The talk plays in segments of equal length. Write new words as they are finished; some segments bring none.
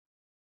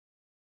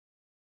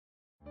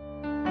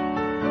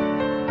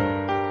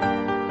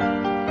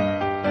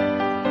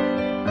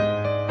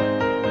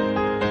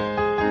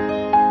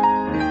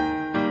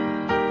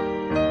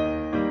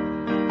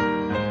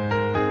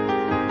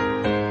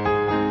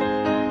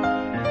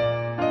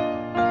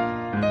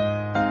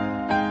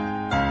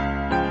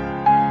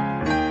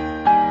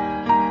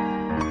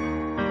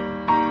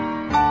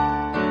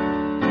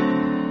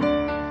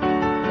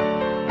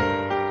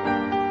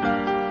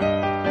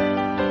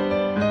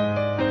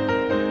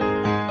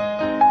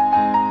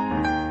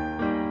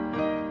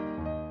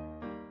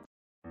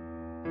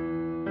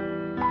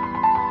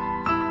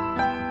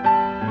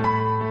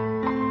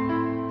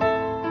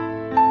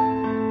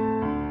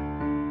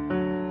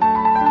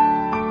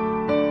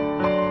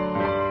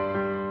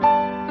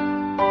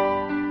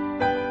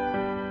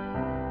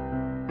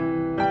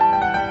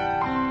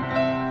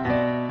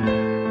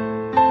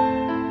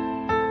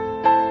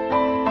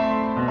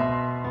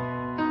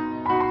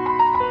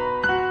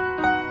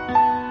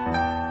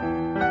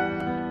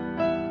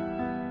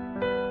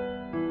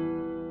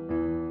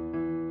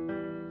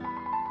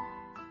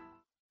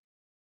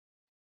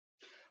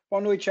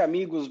Boa noite,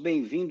 amigos.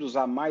 Bem-vindos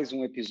a mais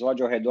um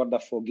episódio ao redor da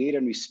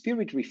fogueira no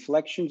Spirit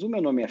Reflections. O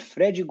meu nome é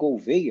Fred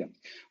Gouveia.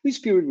 O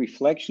Spirit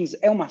Reflections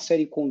é uma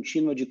série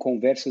contínua de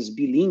conversas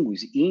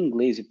bilíngues em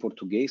inglês e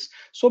português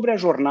sobre a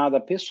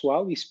jornada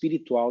pessoal e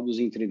espiritual dos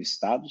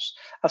entrevistados,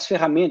 as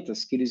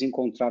ferramentas que eles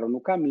encontraram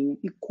no caminho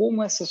e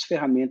como essas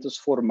ferramentas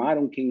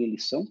formaram quem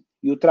eles são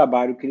e o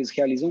trabalho que eles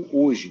realizam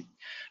hoje.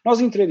 Nós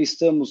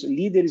entrevistamos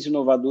líderes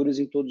inovadores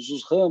em todos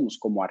os ramos,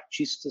 como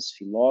artistas,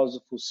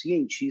 filósofos,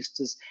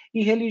 cientistas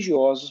e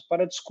religiosos,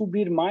 para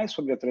descobrir mais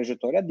sobre a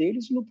trajetória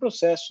deles e, no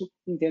processo,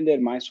 entender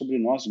mais sobre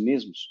nós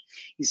mesmos.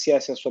 E se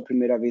essa é a sua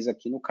primeira vez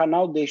aqui no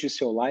canal, deixe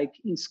seu like,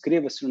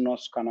 inscreva-se no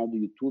nosso canal do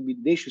YouTube,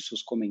 deixe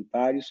seus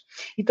comentários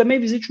e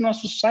também visite o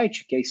nosso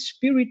site, que é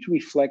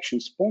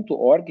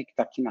spiritreflections.org, que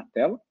está aqui na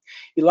tela.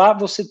 E lá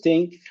você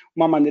tem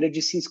uma maneira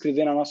de se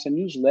inscrever na nossa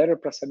newsletter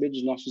para saber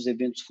dos nossos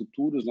eventos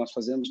futuros. Nós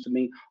fazemos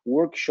também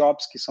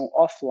workshops que são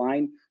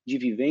offline, de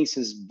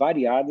vivências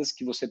variadas,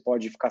 que você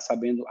pode ficar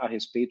sabendo a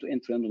respeito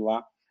entrando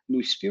lá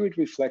no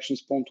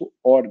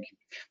spiritreflections.org.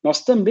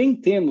 Nós também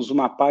temos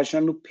uma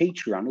página no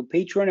Patreon. O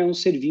Patreon é um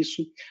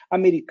serviço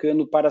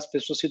americano para as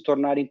pessoas se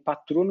tornarem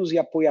patronos e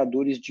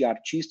apoiadores de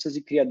artistas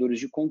e criadores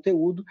de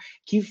conteúdo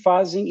que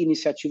fazem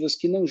iniciativas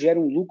que não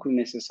geram lucro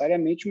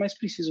necessariamente, mas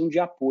precisam de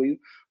apoio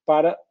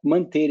para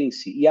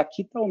manterem-se. E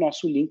aqui está o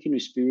nosso link no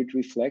Spirit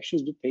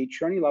Reflections do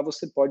Patreon, e lá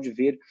você pode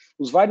ver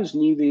os vários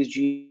níveis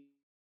de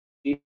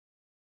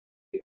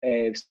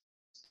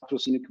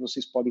patrocínio que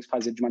vocês podem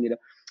fazer de maneira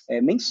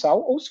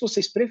mensal, ou se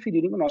vocês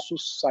preferirem, no nosso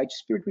site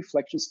Spirit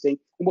Reflections tem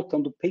o botão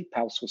do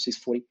PayPal, se vocês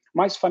forem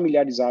mais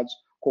familiarizados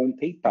com o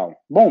PayPal.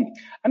 Bom,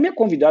 a minha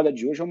convidada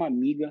de hoje é uma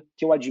amiga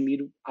que eu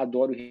admiro,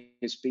 adoro e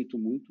respeito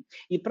muito,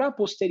 e para a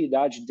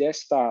posteridade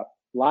desta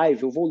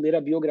live, eu vou ler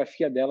a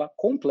biografia dela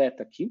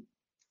completa aqui,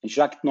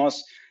 já que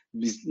nós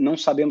não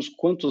sabemos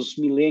quantos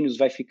milênios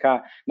vai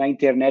ficar na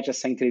internet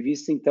essa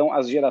entrevista, então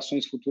as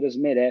gerações futuras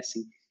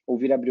merecem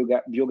ouvir a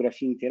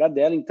biografia inteira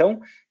dela. Então,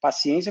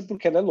 paciência,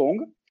 porque ela é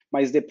longa,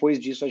 mas depois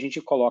disso a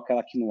gente coloca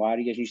ela aqui no ar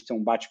e a gente tem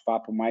um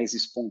bate-papo mais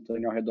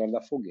espontâneo ao redor da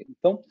fogueira.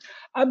 Então,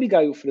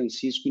 Abigail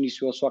Francisco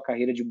iniciou a sua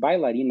carreira de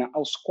bailarina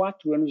aos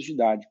 4 anos de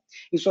idade,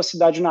 em sua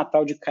cidade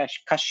natal de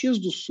Caxias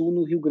do Sul,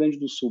 no Rio Grande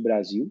do Sul,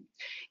 Brasil,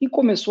 e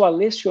começou a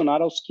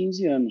lecionar aos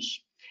 15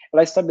 anos.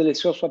 Ela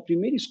estabeleceu a sua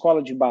primeira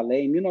escola de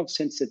balé em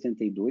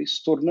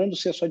 1972,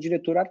 tornando-se a sua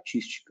diretora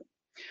artística.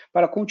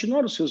 Para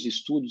continuar os seus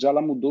estudos,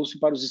 ela mudou-se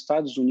para os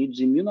Estados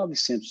Unidos em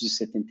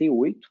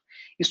 1978,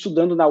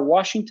 estudando na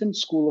Washington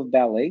School of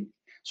Ballet,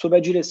 sob a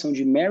direção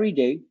de Mary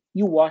Day,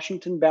 e o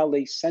Washington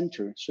Ballet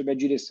Center, sob a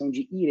direção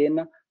de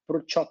Irena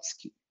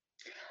Prochotsky.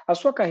 A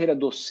sua carreira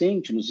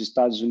docente nos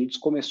Estados Unidos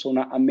começou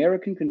na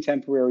American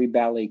Contemporary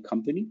Ballet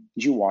Company,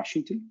 de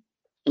Washington,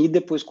 e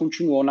depois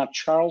continuou na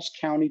Charles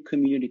County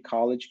Community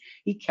College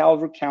e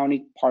Calvert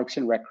County Parks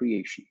and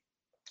Recreation.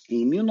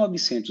 Em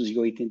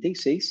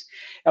 1986,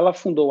 ela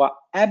fundou a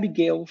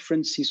Abigail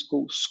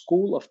Francisco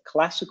School of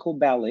Classical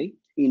Ballet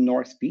em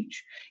North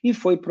Beach e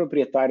foi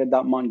proprietária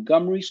da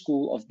Montgomery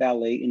School of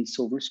Ballet em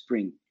Silver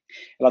Spring.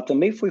 Ela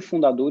também foi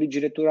fundadora e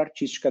diretora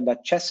artística da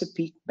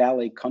Chesapeake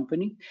Ballet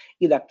Company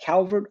e da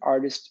Calvert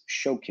Artist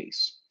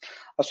Showcase.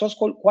 As suas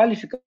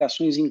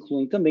qualificações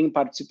incluem também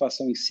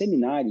participação em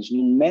seminários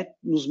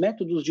nos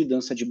métodos de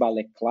dança de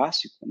balé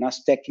clássico,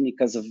 nas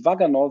técnicas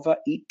Vaganova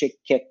e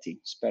Cecchetti,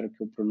 espero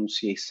que eu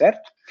pronunciei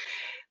certo,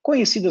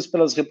 conhecidas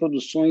pelas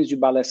reproduções de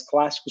balés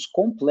clássicos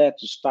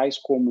completos, tais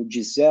como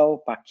Giselle,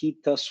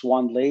 Paquita,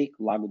 Swan Lake,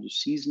 Lago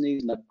dos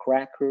Cisnes,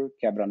 Nutcracker,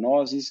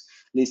 Quebra-Nozes,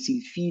 Les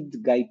Sylphides,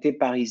 Gaieté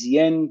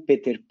Parisienne,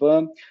 Peter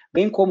Pan,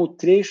 bem como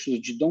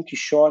trechos de Don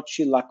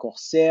Quixote, La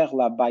Corsaire,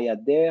 La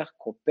Bayadère,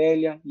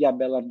 Coppelia e A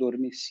Bela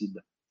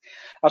Adormecida.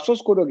 As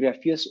suas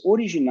coreografias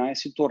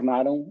originais se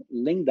tornaram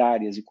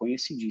lendárias e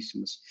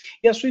conhecidíssimas,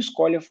 e a sua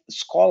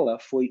escola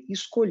foi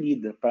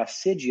escolhida para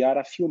sediar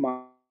a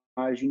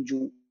filmagem de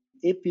um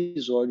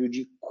episódio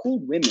de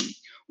Cool Women,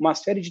 uma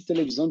série de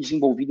televisão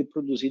desenvolvida e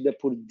produzida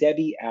por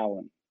Debbie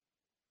Allen.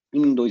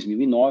 Em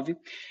 2009,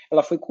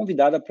 ela foi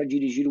convidada para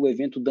dirigir o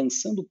evento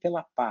Dançando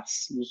pela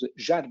Paz, nos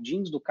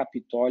Jardins do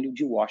Capitólio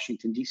de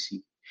Washington,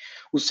 D.C.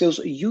 Os seus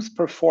Youth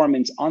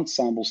Performance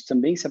Ensembles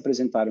também se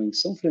apresentaram em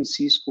São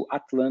Francisco,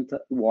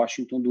 Atlanta e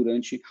Washington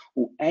durante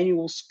o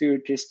Annual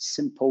Spiritist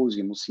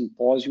Symposium, o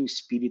simpósio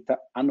espírita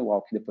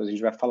anual, que depois a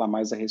gente vai falar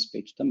mais a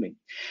respeito também.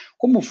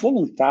 Como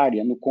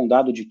voluntária no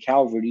condado de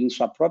Calvert e em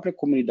sua própria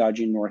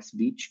comunidade em North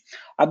Beach,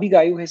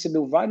 Abigail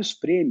recebeu vários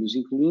prêmios,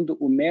 incluindo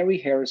o Mary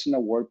Harrison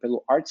Award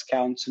pelo Arts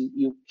Council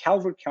e o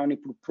Calvert County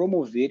por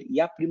promover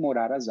e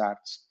aprimorar as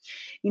artes.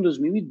 Em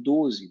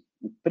 2012,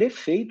 o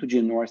prefeito de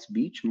North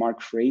Beach,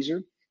 Mark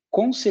Fraser,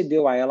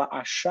 concedeu a ela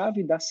a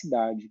chave da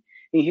cidade,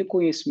 em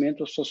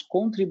reconhecimento às suas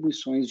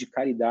contribuições de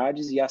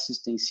caridades e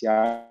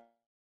assistenciais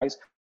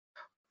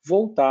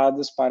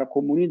voltadas para a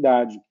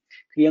comunidade,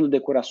 criando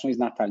decorações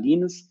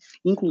natalinas,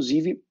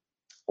 inclusive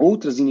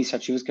outras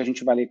iniciativas que a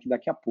gente vai ler aqui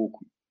daqui a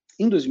pouco.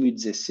 Em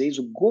 2016,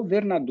 o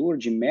governador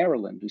de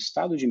Maryland, do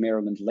estado de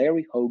Maryland,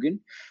 Larry Hogan,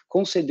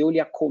 concedeu-lhe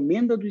a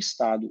Comenda do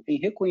Estado em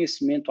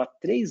reconhecimento a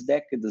 3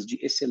 décadas de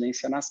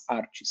excelência nas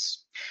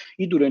artes.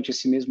 E durante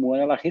esse mesmo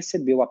ano, ela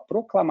recebeu a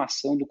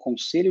proclamação do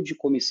Conselho de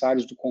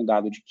Comissários do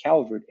Condado de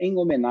Calvert em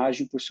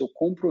homenagem por seu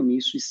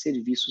compromisso e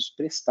serviços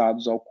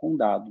prestados ao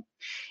condado.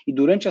 E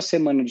durante a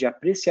semana de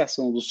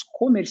apreciação dos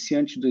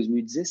comerciantes de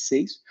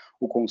 2016,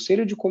 o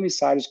Conselho de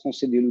Comissários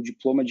concedeu o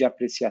diploma de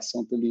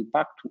apreciação pelo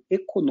impacto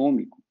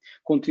econômico,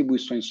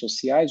 contribuições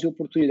sociais e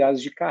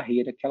oportunidades de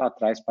carreira que ela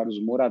traz para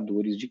os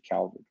moradores de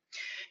Calvert.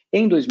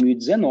 Em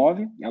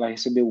 2019, ela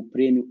recebeu o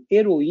prêmio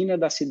Heroína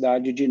da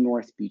cidade de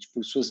North Beach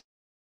por suas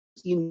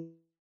inúmeras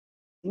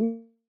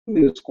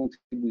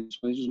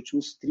contribuições nos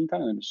últimos 30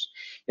 anos.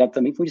 Ela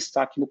também foi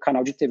destaque no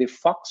canal de TV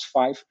Fox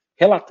 5,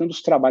 relatando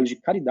os trabalhos de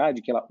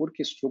caridade que ela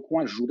orquestrou com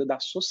a ajuda da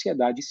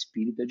Sociedade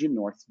Espírita de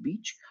North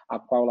Beach, a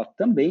qual ela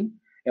também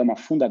é uma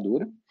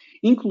fundadora,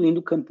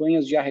 incluindo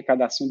campanhas de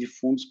arrecadação de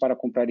fundos para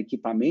comprar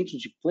equipamentos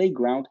de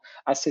playground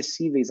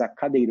acessíveis a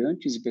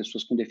cadeirantes e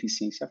pessoas com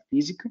deficiência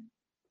física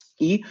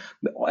e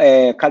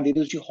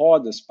cadeiras de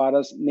rodas para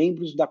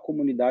membros da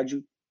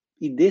comunidade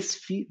e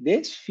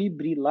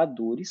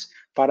desfibriladores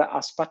para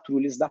as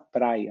patrulhas da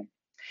praia.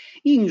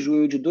 E em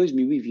junho de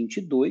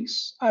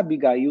 2022, a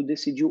Abigail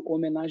decidiu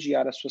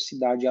homenagear a sua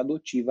cidade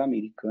adotiva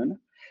americana,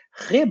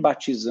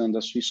 rebatizando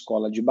a sua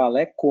escola de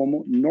balé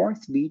como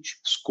North Beach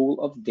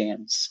School of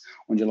Dance,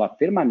 onde ela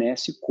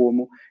permanece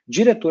como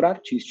diretora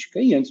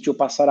artística. E antes de eu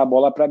passar a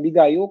bola para a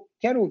Abigail, eu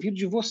quero ouvir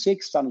de você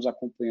que está nos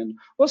acompanhando.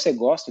 Você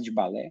gosta de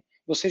balé?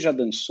 Você já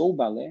dançou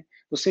balé?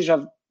 Você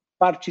já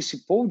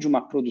participou de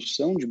uma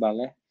produção de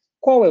balé?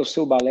 Qual é o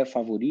seu balé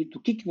favorito?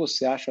 O que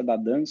você acha da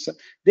dança?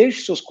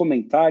 Deixe seus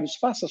comentários,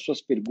 faça suas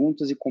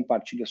perguntas e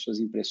compartilhe as suas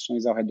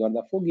impressões ao redor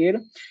da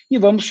fogueira. E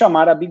vamos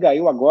chamar a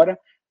Abigail agora.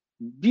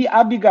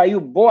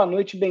 Abigail, boa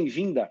noite,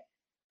 bem-vinda.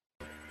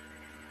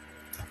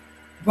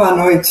 Boa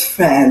noite,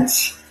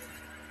 Fred.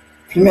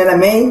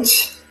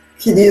 Primeiramente,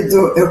 querido,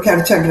 eu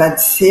quero te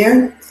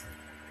agradecer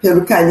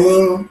pelo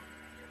carinho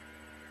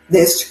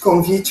deste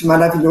convite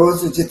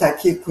maravilhoso de estar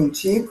aqui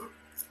contigo.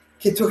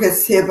 Que tu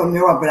receba o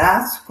meu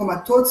abraço, como a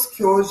todos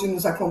que hoje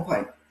nos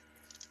acompanham.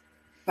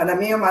 Para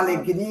mim é uma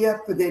alegria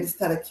poder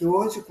estar aqui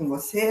hoje com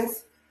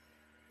vocês,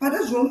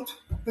 para junto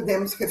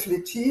podermos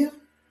refletir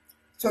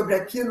sobre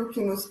aquilo que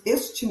nos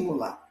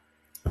estimula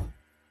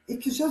e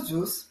que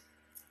Jesus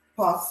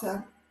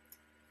possa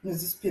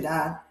nos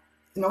inspirar,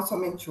 não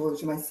somente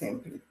hoje, mas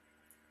sempre.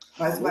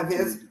 Mais uma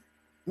vez,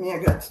 minha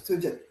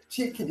gratitude a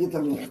ti, querido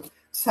amigo.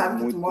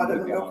 Sabe que tu mora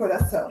no meu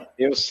coração.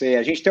 Eu sei.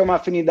 A gente tem uma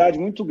afinidade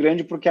muito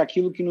grande porque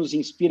aquilo que nos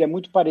inspira é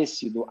muito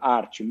parecido.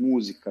 Arte,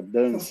 música,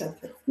 dança,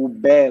 o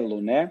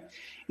belo, né?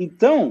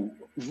 Então,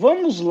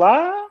 vamos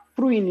lá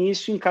para o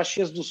início em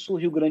Caxias do Sul,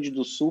 Rio Grande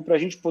do Sul, para a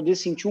gente poder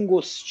sentir um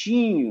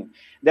gostinho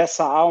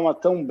dessa alma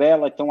tão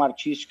bela e tão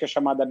artística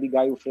chamada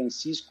Abigail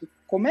Francisco.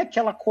 Como é que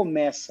ela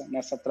começa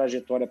nessa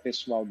trajetória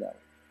pessoal dela?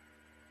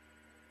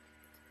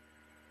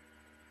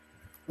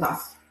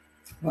 Nossa,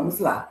 vamos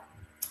lá.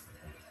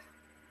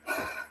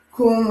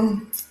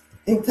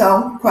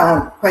 Então, com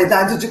a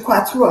idade de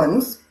 4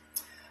 anos,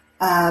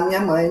 a minha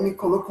mãe me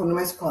colocou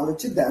numa escola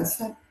de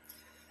dança,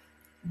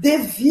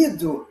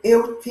 devido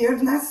eu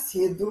ter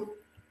nascido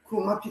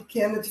com uma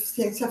pequena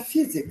deficiência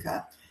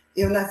física.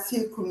 Eu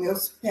nasci com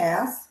meus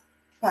pés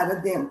para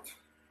dentro.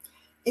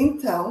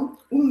 Então,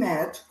 o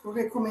médico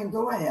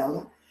recomendou a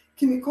ela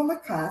que me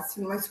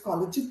colocasse numa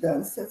escola de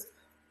danças,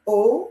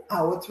 ou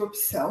a outra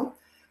opção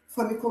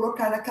foi me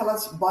colocar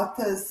naquelas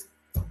botas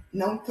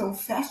não tão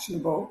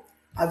fashionable,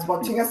 as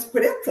botinhas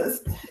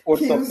pretas.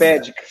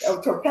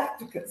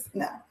 Ortopédicas,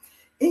 não.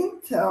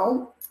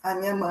 Então, a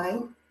minha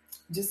mãe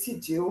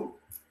decidiu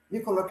me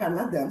colocar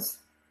na dança.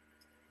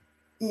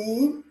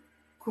 E,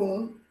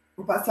 com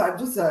o passar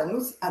dos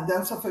anos, a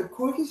dança foi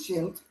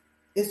corrigindo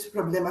esse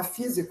problema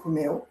físico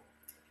meu.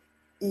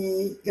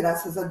 E,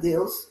 graças a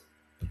Deus,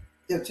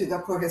 eu tive a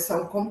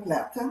correção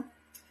completa.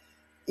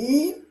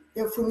 E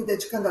eu fui me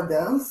dedicando à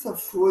dança,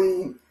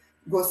 fui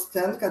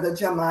gostando cada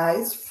dia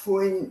mais,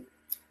 fui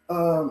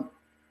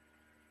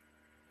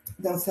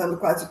dançando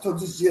quase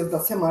todos os dias da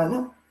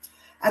semana,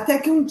 até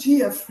que um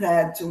dia,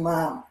 Fred,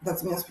 uma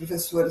das minhas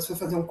professoras, foi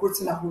fazer um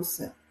curso na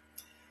Rússia,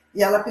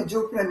 e ela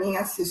pediu para mim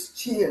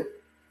assistir,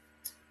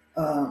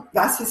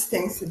 dar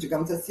assistência,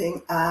 digamos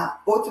assim,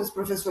 a outros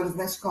professores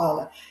na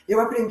escola. Eu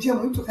aprendia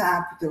muito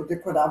rápido, eu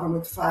decorava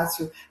muito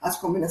fácil as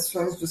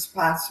combinações dos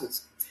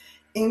passos.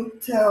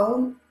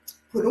 Então,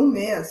 por um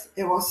mês,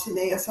 eu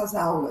auxiliei essas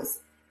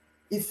aulas.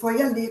 E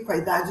foi ali, com a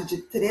idade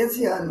de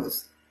 13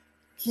 anos,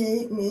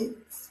 que me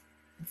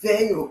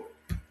veio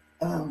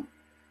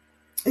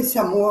esse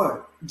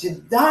amor de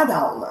dar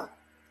aula,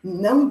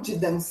 não de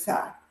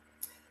dançar.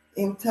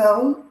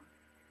 Então,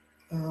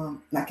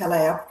 naquela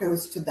época, eu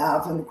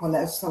estudava no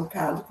Colégio São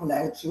Carlos,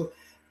 colégio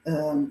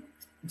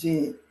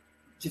de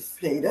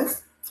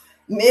freiras,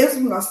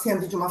 mesmo nós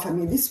sendo de uma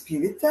família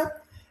espírita,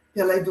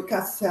 pela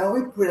educação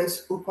e por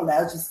o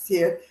colégio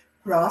ser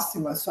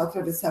próximo, é só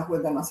atravessar a rua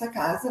da nossa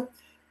casa,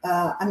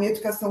 a minha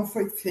educação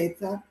foi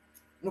feita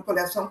no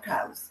Colégio São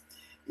Carlos.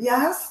 E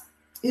as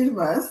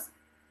irmãs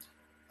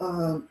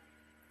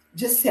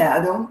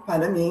disseram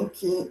para mim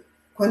que,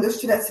 quando eu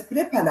estivesse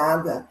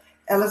preparada,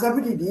 elas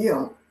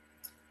abririam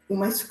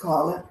uma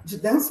escola de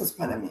danças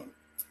para mim.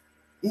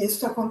 E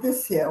isso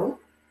aconteceu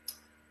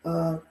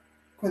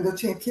quando eu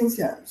tinha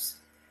 15 anos.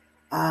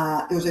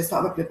 Eu já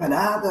estava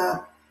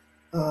preparada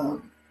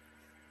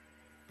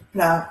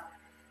para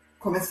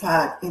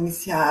começar a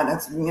iniciar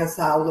as minhas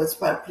aulas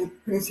para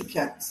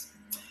principiantes.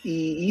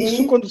 E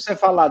isso, quando você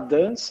fala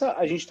dança,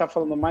 a gente está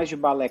falando mais de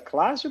balé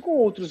clássico ou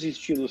outros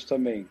estilos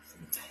também?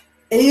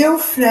 Eu,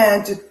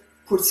 Fred,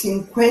 por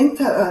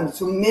 50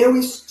 anos, o meu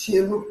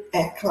estilo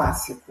é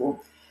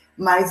clássico.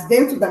 Mas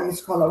dentro da minha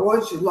escola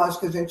hoje,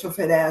 lógico que a gente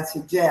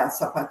oferece jazz,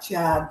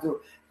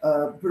 sapateado,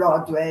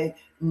 Broadway,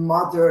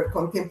 modern,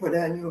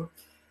 contemporâneo.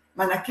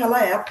 Mas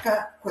naquela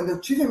época, quando eu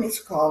tive a minha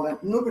escola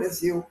no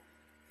Brasil,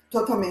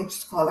 totalmente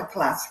escola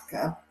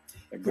clássica.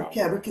 Legal. Porque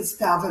era o que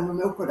estava no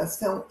meu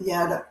coração e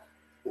era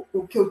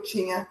o que eu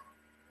tinha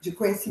de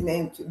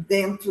conhecimento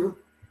dentro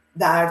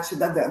da arte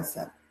da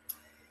dança.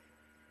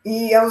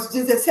 E aos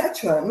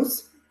 17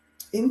 anos,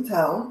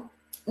 então,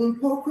 um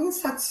pouco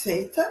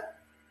insatisfeita,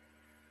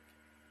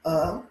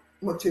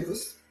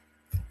 motivos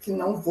que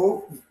não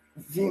vou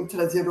vir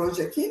trazer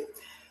hoje aqui,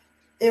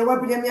 eu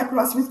abri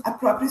a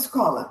própria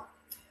escola,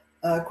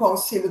 com o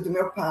auxílio do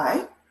meu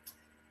pai,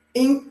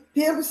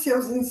 pelos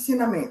seus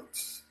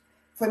ensinamentos.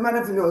 Foi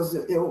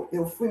maravilhoso.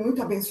 Eu fui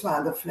muito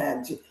abençoada,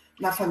 Fred,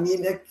 na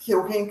família que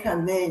eu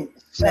reencarnei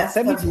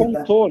nesta vida. Você me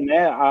contou,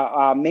 né,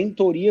 a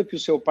mentoria que o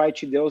seu pai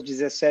te deu aos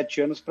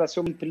 17 anos para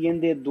ser uma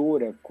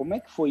empreendedora. Como é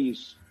que foi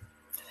isso?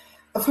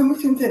 Foi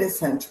muito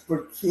interessante,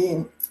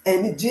 porque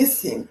ele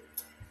disse,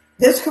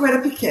 desde que eu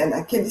era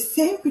pequena, que ele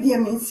sempre ia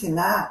me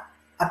ensinar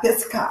a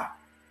pescar,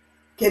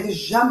 que ele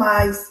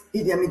jamais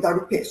iria me dar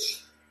o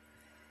peixe.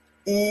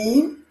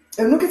 E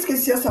eu nunca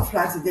esqueci essa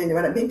frase dele, eu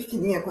era bem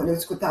pequenininha quando eu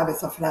escutava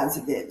essa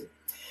frase dele.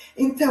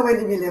 Então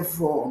ele me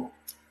levou,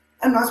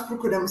 nós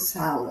procuramos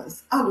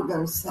salas,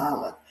 alugamos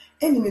sala,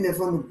 ele me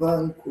levou no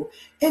banco,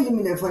 ele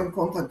me levou em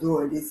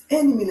contadores,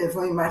 ele me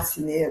levou em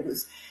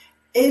marceneiros,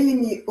 ele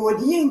me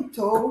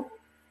orientou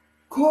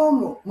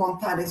como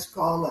montar a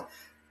escola,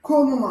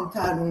 como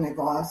montar um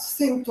negócio,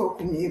 sentou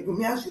comigo,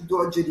 me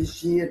ajudou a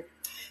dirigir.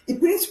 E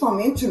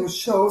principalmente nos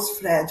shows,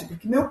 Fred,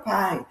 porque meu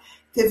pai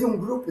teve um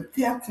grupo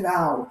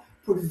teatral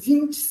por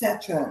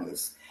 27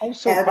 anos. O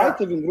seu pai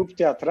teve um grupo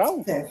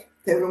teatral?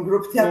 Teve um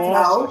grupo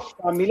teatral. Nossa,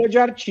 família de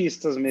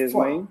artistas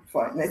mesmo, hein?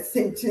 Foi. Nesse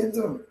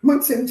sentido,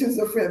 muitos sentidos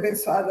eu fui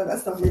abençoada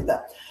nessa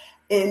vida.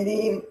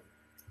 Ele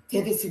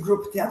teve esse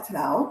grupo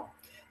teatral,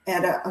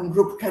 era um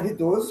grupo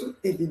caridoso,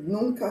 ele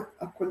nunca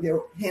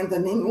acolheu renda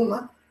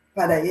nenhuma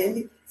para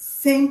ele,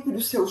 sempre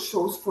os seus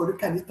shows foram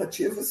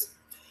caritativos.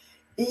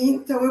 E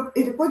então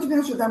ele pôde me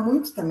ajudar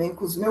muito também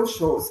com os meus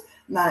shows,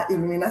 na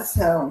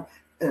iluminação,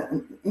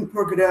 em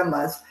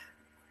programas,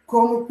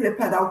 como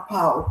preparar o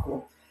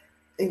palco.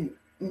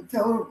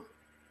 Então,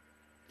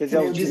 quer dizer,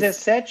 aos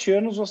 17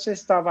 anos você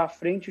estava à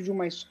frente de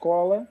uma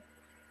escola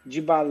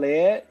de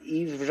balé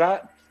e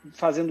já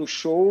fazendo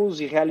shows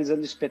e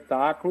realizando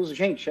espetáculos.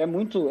 Gente, é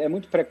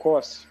muito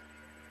precoce.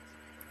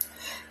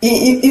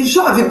 E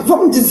jovem,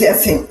 vamos dizer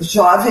assim,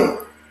 jovem,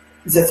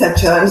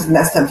 17 anos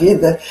nessa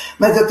vida,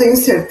 mas eu tenho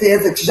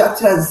certeza que já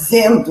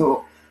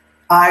trazendo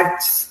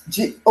artes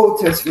de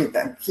outras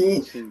vidas.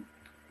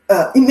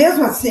 E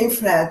mesmo assim,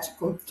 Fred,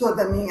 com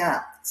toda a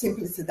minha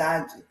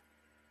simplicidade,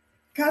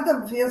 cada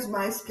vez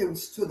mais que eu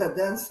estudo a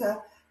dança,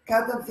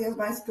 cada vez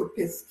mais que eu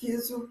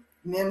pesquiso,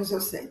 menos eu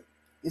sei.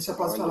 Isso eu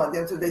posso falar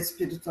dentro da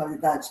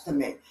espiritualidade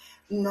também.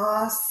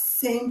 Nós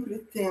sempre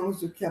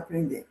temos o que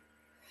aprender.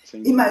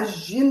 Sim.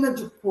 Imagina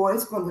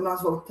depois, quando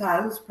nós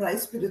voltarmos para a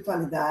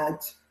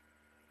espiritualidade,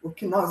 o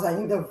que nós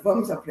ainda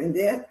vamos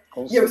aprender.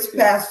 E eu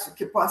espero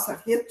que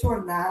possa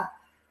retornar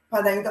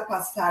para ainda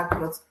passar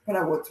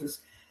para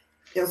outros.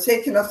 Eu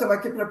sei que nós estamos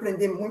aqui para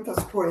aprender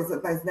muitas coisas,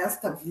 mas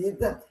nesta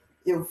vida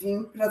eu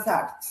vim para as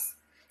artes.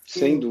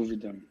 Sem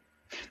dúvida.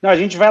 Não, a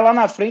gente vai lá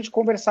na frente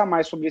conversar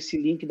mais sobre esse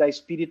link da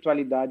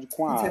espiritualidade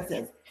com a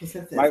arte. Com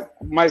certeza.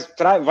 Mas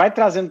vai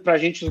trazendo para a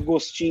gente os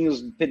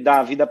gostinhos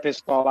da vida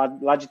pessoal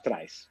lá de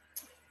trás.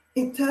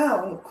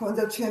 Então, quando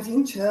eu tinha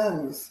 20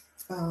 anos,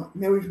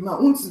 meu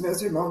irmão, um dos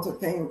meus irmãos, eu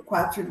tenho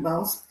 4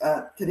 irmãos,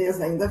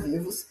 3 ainda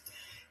vivos,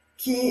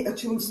 que eu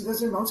tinha um dos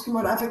meus irmãos que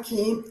morava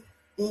aqui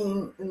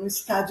no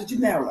estado de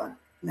Maryland,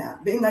 né,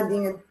 bem na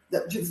linha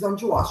da divisão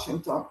de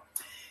Washington.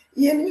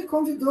 E ele me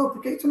convidou,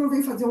 por que tu não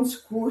vem fazer uns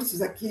cursos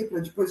aqui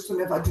para depois tu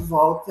levar de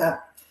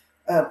volta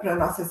para a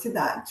nossa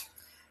cidade?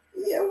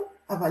 E eu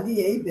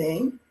avaliei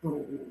bem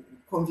o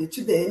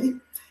convite dele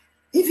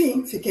e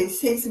vim. Fiquei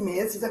 6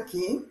 meses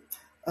aqui,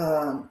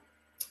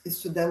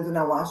 estudando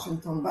na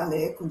Washington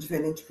Ballet com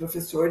diferentes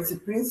professores e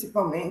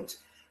principalmente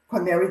com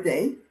a Mary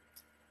Day,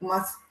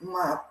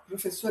 uma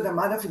professora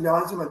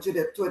maravilhosa, uma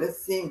diretora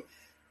assim,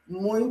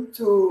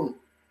 muito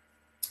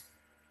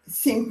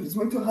simples,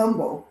 muito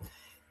humble.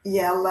 E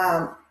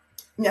ela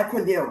me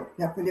acolheu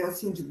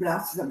assim de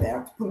braços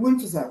abertos por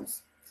muitos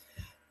anos.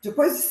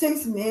 Depois de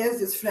 6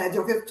 meses, Fred,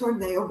 eu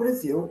retornei ao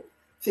Brasil.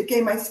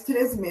 Fiquei mais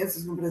 3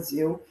 meses no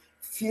Brasil.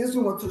 Fiz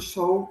um outro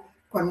show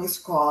com a minha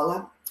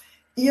escola.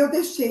 E eu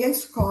deixei a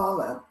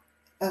escola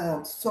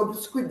sob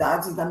os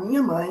cuidados da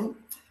minha mãe,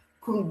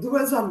 com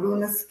 2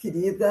 alunas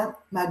queridas,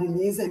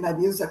 Marilisa e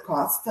Marilza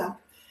Costa,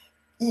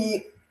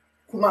 e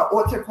com uma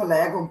outra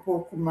colega um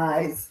pouco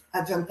mais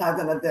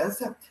adiantada na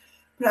dança,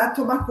 para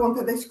tomar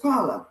conta da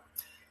escola.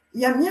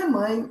 E a minha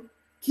mãe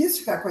quis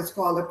ficar com a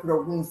escola por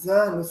alguns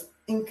anos,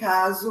 em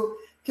caso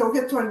que eu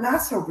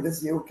retornasse ao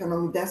Brasil, que eu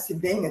não me desse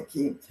bem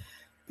aqui.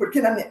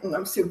 Porque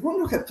no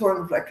segundo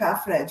retorno para cá,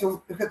 Fred, eu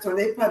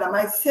retornei para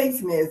mais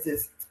 6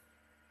 meses.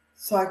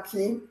 Só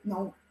que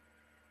não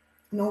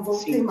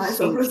voltei mais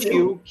ao Brasil.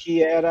 Sentiu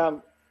que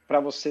era para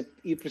você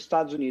ir para os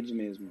Estados Unidos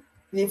mesmo.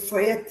 E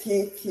foi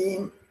aqui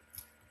que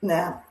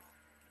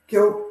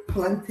eu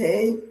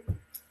plantei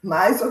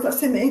mais outra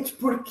semente,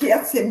 porque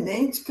a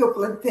semente que eu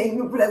plantei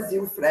no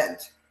Brasil, Fred,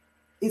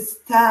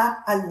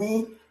 está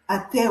ali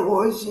até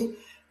hoje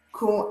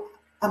com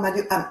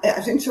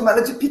a gente chama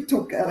ela de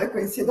Pituca, ela é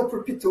conhecida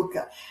por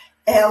Pituca.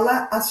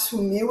 Ela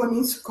assumiu a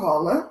minha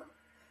escola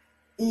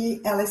e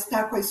ela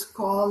está com a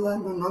escola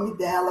no nome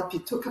dela,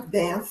 Pituca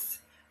Dance,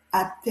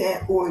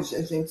 até hoje.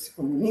 A gente se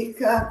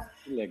comunica.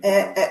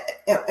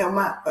 É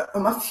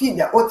uma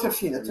filha, outra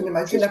filha. Tu não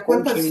imagina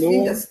quantas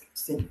filhas...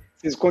 Sim.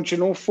 Vocês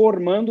continuam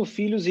formando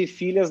filhos e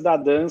filhas da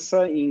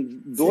dança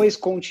em 2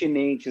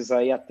 continentes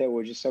aí até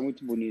hoje. Isso é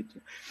muito bonito.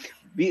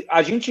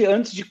 A gente,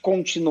 antes de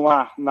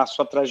continuar na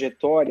sua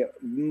trajetória,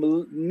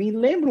 me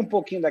lembra um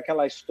pouquinho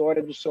daquela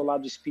história do seu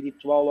lado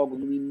espiritual logo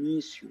no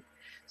início.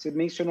 Você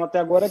mencionou até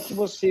agora que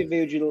você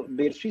veio de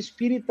berço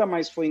espírita,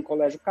 mas foi em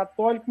colégio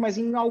católico, mas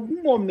em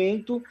algum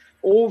momento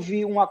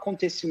houve um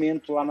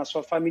acontecimento lá na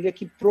sua família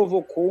que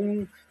provocou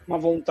uma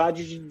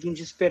vontade de um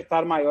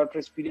despertar maior para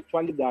a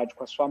espiritualidade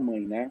com a sua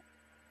mãe, né?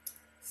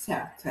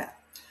 Certo,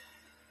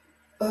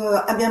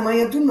 a minha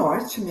mãe é do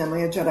norte, minha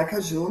mãe é de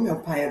Aracaju, meu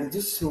pai era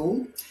do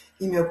sul,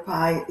 e meu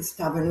pai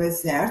estava no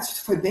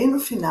exército, foi bem no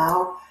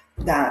final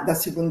da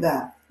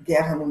Segunda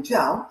Guerra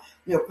Mundial.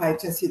 Meu pai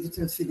tinha sido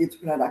transferido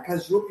para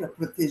Aracaju para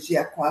proteger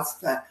a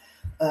costa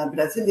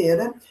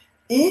brasileira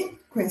e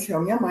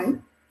conheceu minha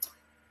mãe,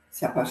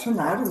 se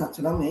apaixonaram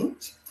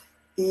naturalmente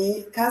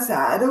e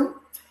casaram,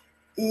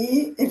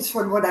 e eles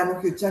foram morar no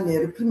Rio de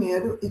Janeiro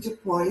primeiro e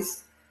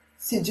depois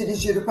se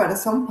dirigiram para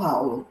São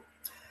Paulo.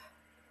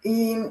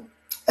 E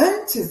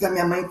antes da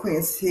minha mãe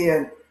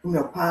conhecer o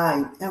meu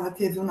pai, ela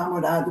teve um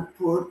namorado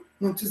por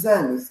muitos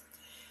anos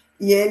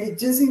e ele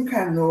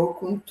desencarnou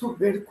com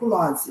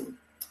tuberculose.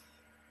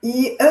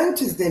 E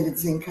antes dele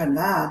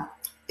desencarnar,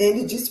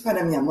 ele disse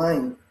para minha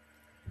mãe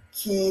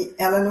que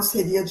ela não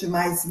seria de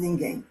mais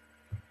ninguém,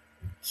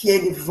 que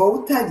ele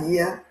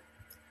voltaria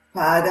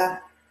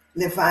para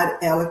levar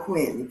ela com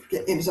ele,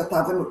 porque ele já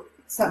estava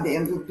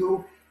sabendo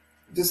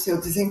do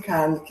seu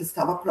desencarne, que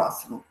estava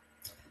próximo.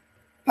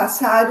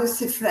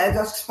 Passaram-se, Fred,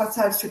 acho que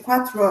passaram-se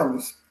 4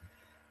 anos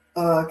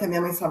que a minha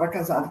mãe estava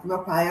casada com meu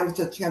pai. Ela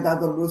já tinha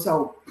dado à luz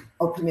ao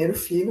primeiro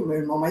filho, meu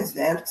irmão mais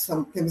velho,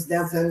 temos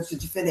 10 anos de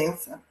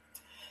diferença.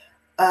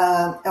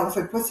 Ela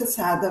foi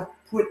processada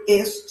por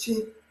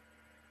este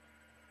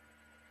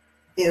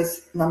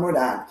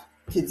ex-namorado,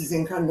 que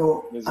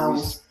desencarnou. O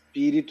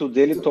espírito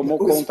dele tomou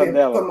conta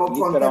dela,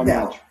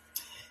 literalmente.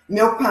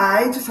 Meu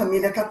pai, de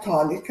família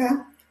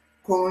católica,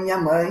 com minha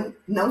mãe,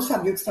 não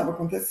sabia o que estava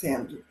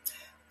acontecendo.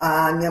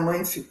 A minha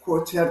mãe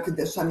tiveram que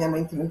deixar minha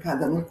mãe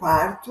trancada no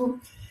quarto,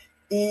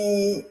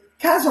 e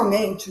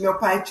casualmente meu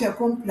pai tinha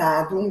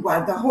comprado um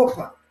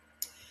guarda-roupa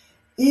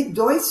e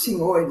 2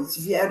 senhores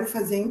vieram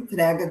fazer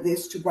entrega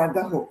deste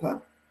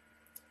guarda-roupa.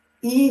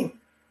 E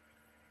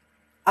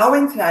ao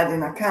entrarem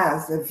na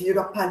casa,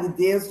 viram a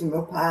palidez do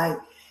meu pai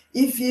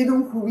e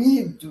viram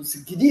ruídos,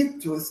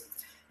 gritos,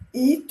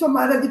 e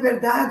tomaram a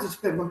liberdade de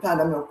perguntar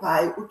ao meu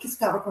pai o que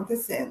estava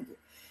acontecendo.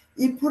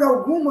 E por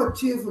algum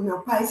motivo, meu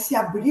pai se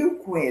abriu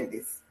com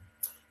eles.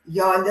 E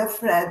olha,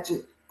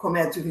 Fred, como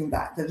é a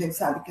divindade. A gente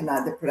sabe que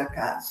nada é por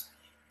acaso.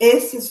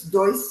 Esses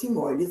 2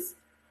 senhores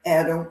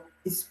eram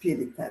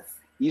espíritas.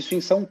 Isso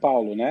em São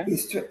Paulo, né?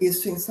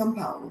 Isso em São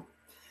Paulo.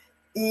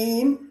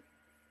 E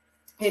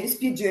eles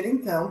pediram,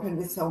 então,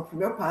 permissão para o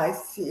meu pai,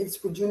 se eles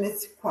podiam,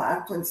 nesse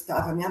quarto onde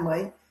estava minha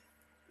mãe,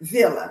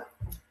 vê-la.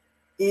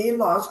 E,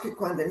 lógico, que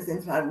quando eles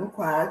entraram no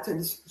quarto,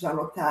 eles já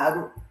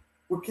notaram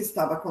o que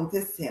estava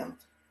acontecendo.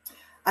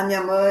 A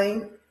minha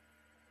mãe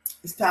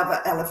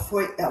ela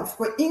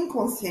ficou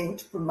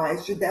inconsciente por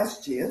mais de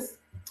 10 dias.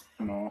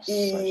 Nossa,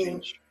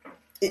 gente.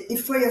 E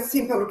foi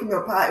assim pelo que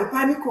o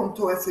pai me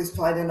contou essa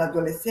história na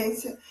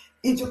adolescência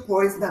e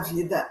depois na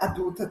vida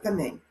adulta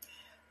também.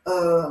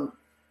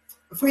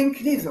 Foi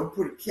incrível,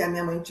 porque a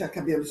minha mãe tinha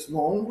cabelos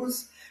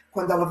longos.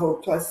 Quando ela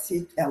voltou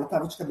ela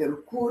estava de cabelo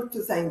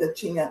curtos, ainda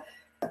tinha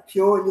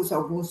piolhos,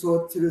 alguns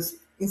outros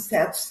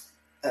insetos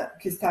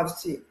que estavam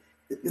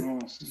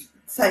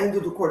saindo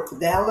do corpo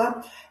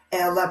dela.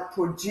 Ela,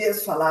 por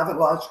dias, falava,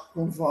 lógico,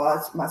 com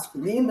voz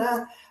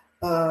masculina,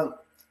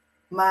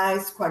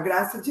 mas, com a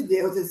graça de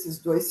Deus, esses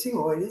 2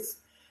 senhores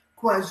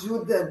com a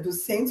ajuda do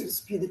centro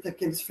espírita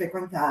que eles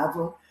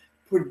frequentavam,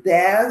 por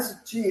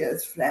 10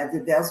 dias,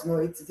 Fred, 10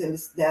 noites,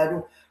 eles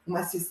deram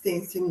uma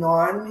assistência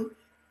enorme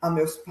a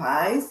meus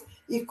pais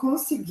e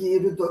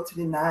conseguiram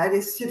doutrinar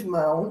esse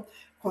irmão,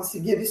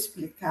 conseguiram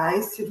explicar a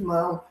esse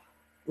irmão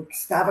o que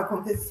estava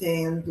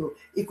acontecendo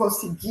e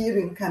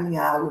conseguiram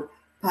encaminhá-lo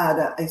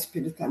para a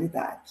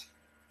espiritualidade.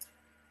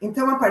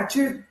 Então, a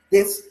partir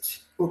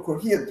deste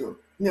ocorrido,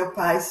 meu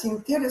pai se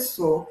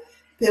interessou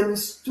pelo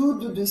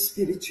estudo do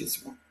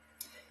espiritismo.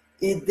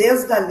 E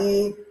desde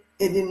ali,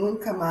 ele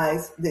nunca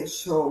mais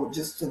deixou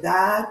de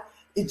estudar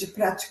e de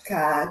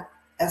praticar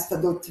esta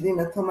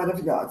doutrina tão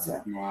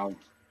maravilhosa. Uau.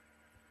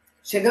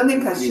 Chegando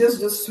em Caxias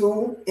do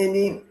Sul,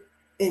 ele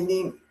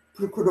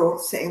procurou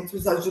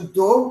centros,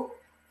 ajudou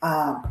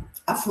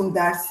a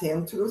fundar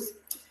centros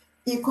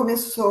e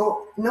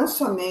começou não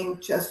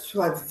somente a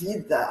sua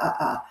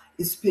vida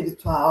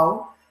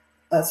espiritual,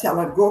 se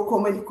alargou,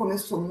 como ele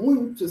começou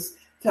muitos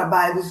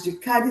trabalhos de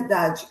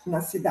caridade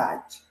na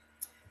cidade.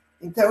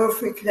 Então, eu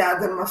fui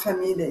criada numa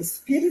família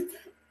espírita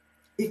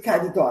e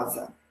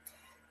caridosa.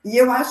 E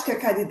eu acho que a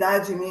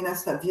caridade em mim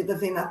nesta vida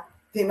vem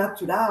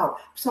natural,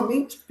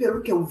 principalmente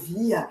pelo que eu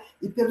via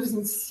e pelos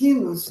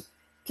ensinos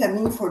que a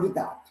mim foram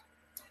dados.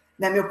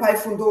 Meu pai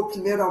fundou o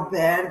primeiro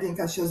albergue em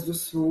Caxias do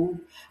Sul.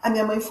 A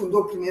minha mãe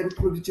fundou o primeiro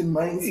clube de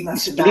mães na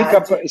cidade.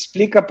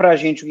 Explica pra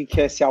gente o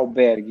que é esse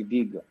albergue,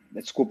 Biga.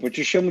 Desculpa, eu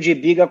te chamo de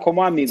Biga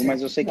como amigo,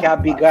 mas eu sei que é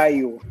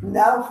Abigail.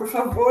 Não, por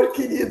favor,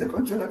 querida,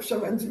 continua me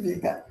chamando de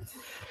Biga.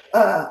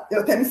 Eu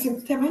até me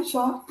sinto até mais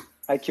jovem.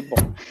 Ai, que bom.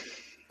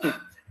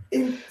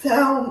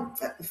 Então,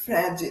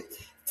 Fred,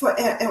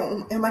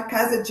 é uma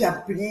casa de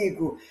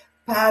abrigo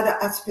para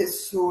as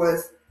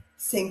pessoas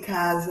sem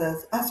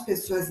casas, as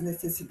pessoas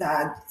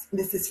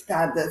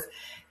necessitadas.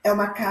 É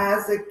uma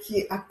casa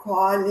que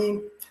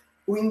acolhe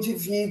o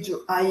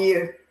indivíduo a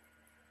ir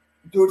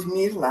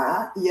dormir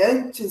lá, e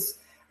antes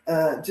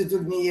de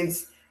dormir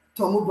eles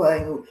tomam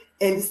banho.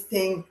 Eles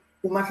têm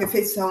uma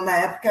refeição, na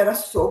época era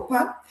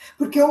sopa,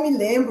 porque eu me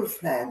lembro,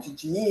 Fred,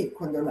 de ir,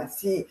 quando eu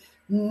nasci,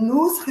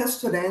 nos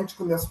restaurantes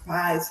com meus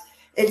pais,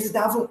 eles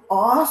davam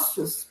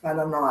ossos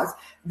para nós,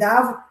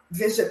 davam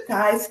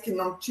vegetais que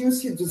não tinham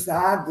sido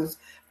usados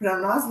para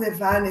nós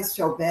levar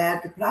neste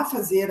albergue, para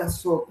fazer as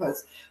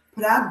sopas,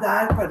 para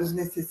dar para os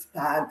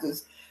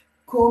necessitados,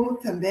 como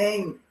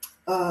também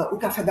o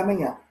café da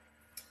manhã.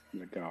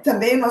 Legal.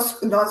 Também nós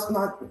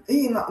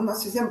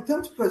fizemos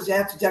tanto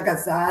projeto de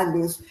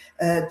agasalhos,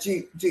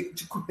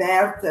 de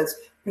cobertas,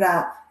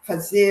 para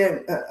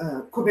fazer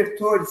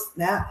cobertores,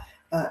 né?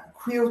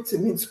 Quilt,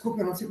 me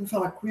desculpa, eu não sei como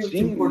falar quilt.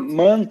 Sim,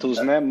 mantos,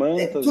 né?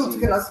 Mantas. Tudo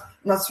que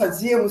nós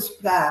fazíamos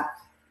para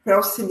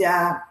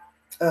auxiliar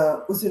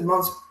os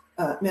irmãos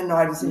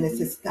menores e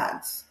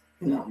necessitados.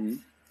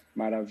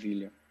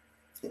 Maravilha.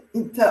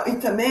 Então, e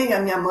também a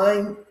minha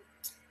mãe,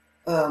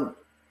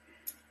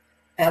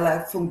 ela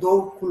fundou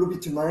o Clube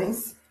de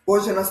Mães.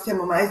 Hoje nós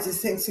temos mais de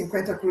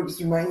 150 clubes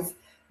de mães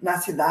na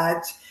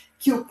cidade,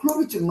 que o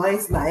Clube de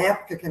Mães, na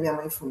época que a minha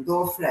mãe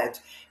fundou, Fred,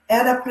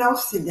 era para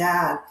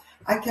auxiliar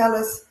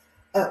aquelas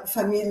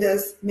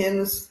famílias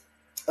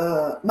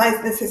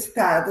mais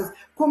necessitadas,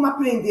 como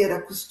aprender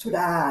a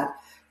costurar,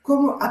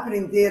 como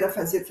aprender a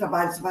fazer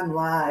trabalhos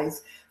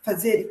manuais,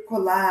 fazer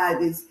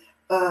colares,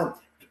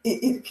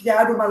 e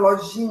criar uma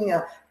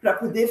lojinha para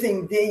poder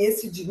vender e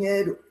esse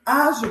dinheiro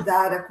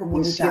ajudar a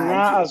comunidade.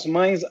 Ensinar as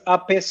mães a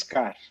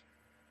pescar.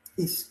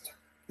 Isto.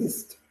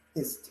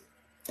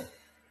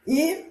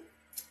 E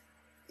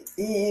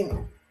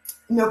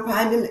meu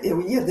pai,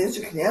 eu ia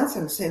desde criança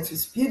no centro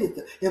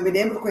espírita. Eu me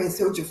lembro de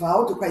conhecer o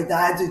Divaldo com a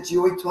idade de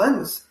 8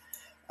 anos,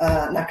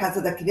 na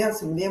Casa da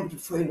Criança. Eu me lembro que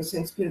foi no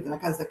centro espírita, na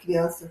Casa da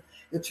Criança.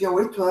 Eu tinha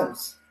 8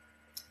 anos,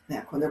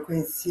 né, quando eu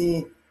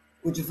conheci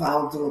o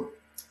Divaldo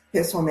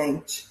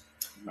pessoalmente.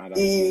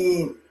 Maravilha.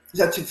 E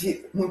já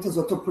tive muitas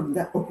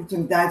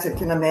oportunidades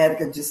aqui na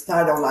América de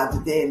estar ao lado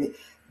dele,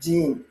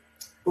 de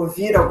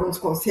ouvir alguns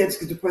conselhos,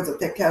 que depois eu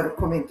até quero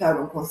comentar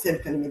um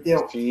conselho que ele me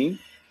deu. Sim.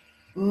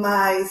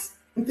 Mas,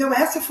 então,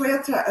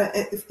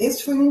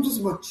 esse foi um dos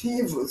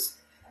motivos,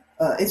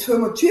 esse foi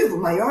o motivo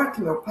maior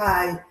que meu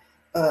pai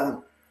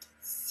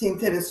se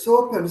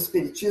interessou pelo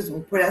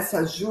espiritismo, por essa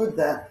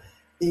ajuda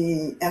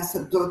e essa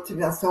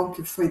doutrinação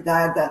que foi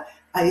dada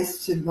a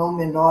este irmão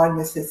menor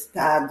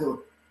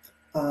necessitado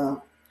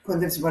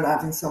quando eles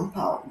moravam em São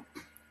Paulo.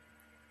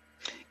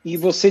 E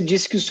você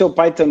disse que o seu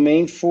pai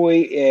também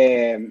foi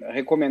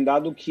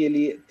recomendado que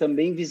ele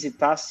também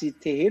visitasse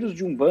terreiros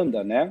de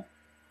Umbanda, né?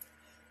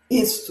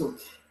 Isso.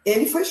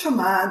 Ele foi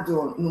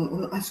chamado,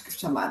 acho que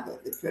chamado,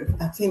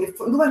 assim,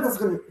 numa das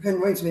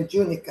reuniões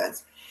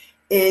mediúnicas,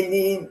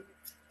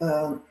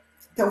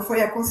 então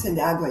foi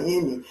aconselhado a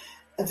ele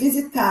a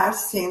visitar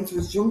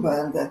centros de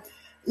Umbanda,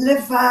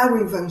 levar o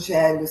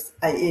evangelho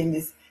a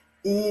eles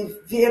e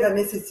ver a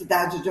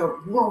necessidade de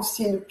algum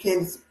auxílio que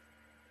eles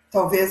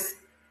talvez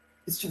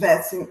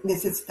estivessem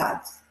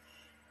necessitados.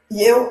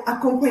 E eu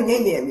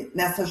acompanhei ele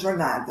nessa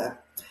jornada.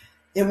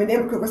 Eu me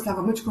lembro que eu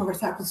gostava muito de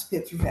conversar com o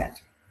Pedro Velho.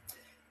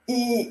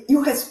 E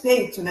o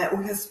respeito, né? O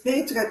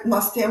respeito que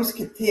nós temos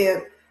que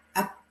ter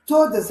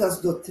todas as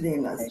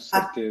doutrinas,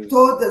 a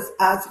todas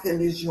as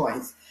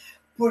religiões.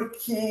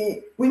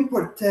 Porque o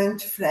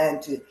importante,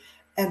 Fred,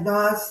 é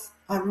nós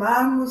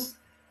amarmos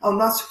ao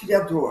nosso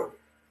Criador,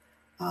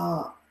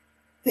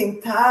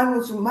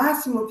 tentarmos o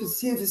máximo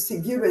possível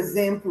seguir o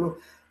exemplo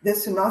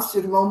desse nosso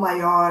irmão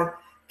maior,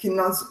 que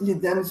nós lhe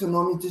damos o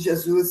nome de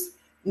Jesus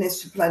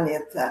neste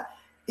planeta,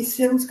 e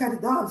sermos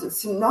caridosos.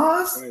 Se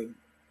nós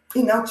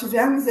não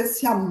tivermos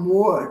esse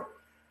amor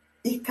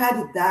e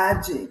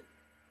caridade,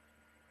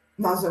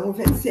 nós vamos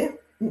vencer.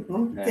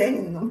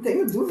 Não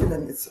tenho dúvida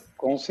nisso.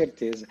 Com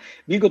certeza.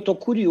 Vigo, eu estou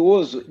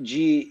curioso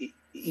de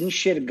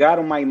enxergar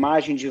uma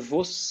imagem de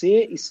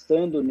você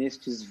estando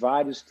nestes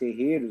vários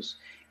terreiros,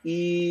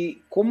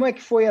 e como é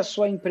que foi a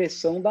sua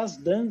impressão das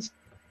danças,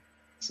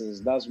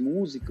 das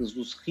músicas,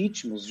 dos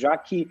ritmos, já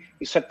que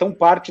isso é tão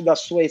parte da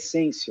sua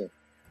essência?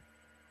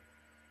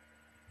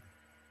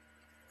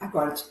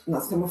 Agora,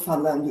 nós estamos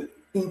falando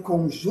em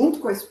conjunto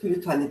com a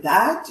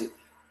espiritualidade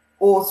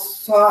ou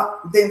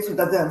só dentro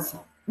da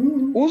dança?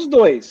 Os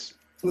dois.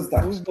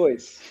 Os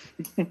dois.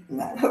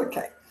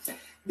 Ok.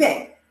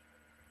 Bem,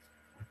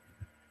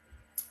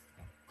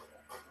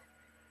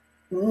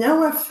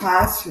 não é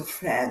fácil,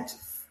 Fred.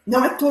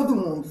 Não é todo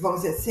mundo,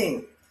 vamos dizer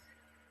assim,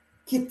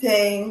 que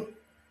tem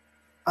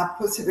a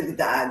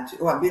possibilidade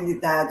ou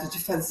habilidade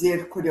de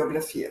fazer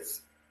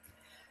coreografias.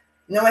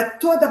 Não é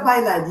toda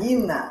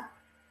bailarina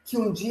que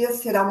um dia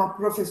será uma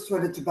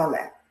professora de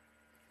balé.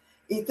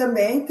 E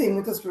também tem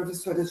muitas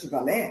professoras de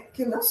balé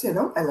que não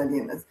serão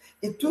bailarinas.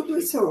 E tudo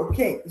isso é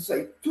ok, isso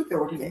aí tudo é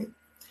ok.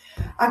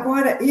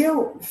 Agora,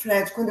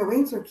 Fred, quando eu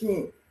entro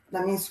aqui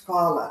na minha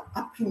escola,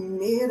 a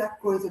primeira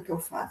coisa que eu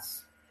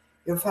faço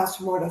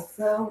uma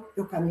oração,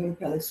 eu caminho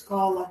pela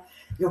escola,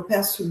 eu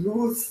peço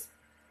luz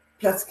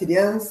para as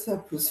crianças,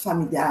 para os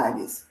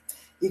familiares.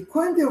 E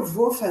quando eu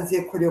vou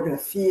fazer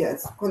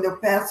coreografias, quando eu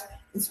peço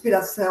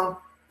inspiração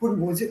por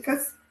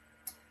músicas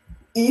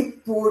e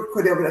por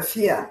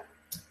coreografia,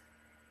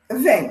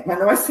 vem, mas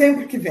não é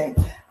sempre que vem.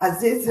 Às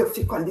vezes eu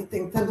fico ali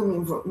tentando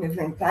me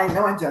inventar e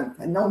não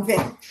adianta, não vem.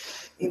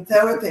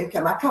 Então eu tenho que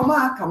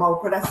acalmar o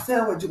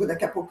coração, eu digo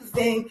daqui a pouco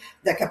vem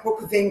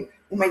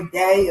uma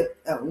ideia,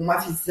 uma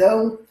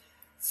visão,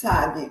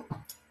 sabe?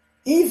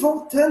 E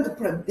voltando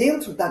para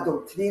dentro da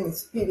doutrina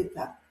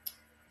espírita,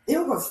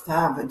 eu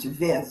gostava de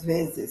ver, às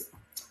vezes,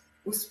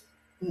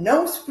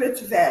 não os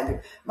preto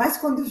velho, mas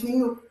quando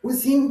vinham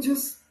os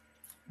índios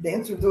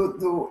dentro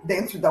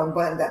da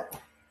Umbanda,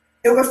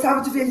 eu gostava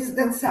de ver eles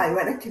dançar, eu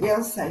era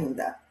criança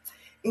ainda.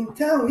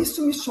 Então,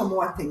 isso me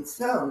chamou a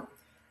atenção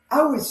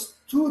ao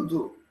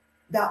estudo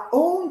da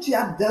onde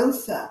a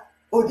dança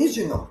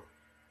originou,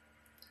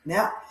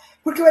 né?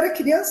 Porque eu era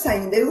criança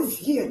ainda, eu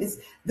via eles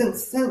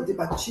dançando e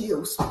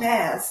batiam os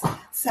pés,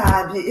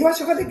 sabe? Eu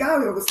achava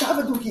legal, eu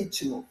gostava do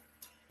ritmo.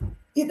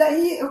 E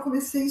daí eu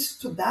comecei a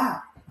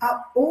estudar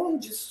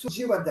aonde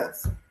surgiu a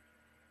dança.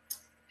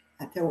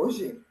 Até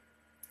hoje,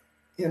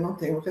 eu não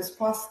tenho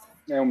resposta.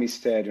 É um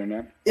mistério,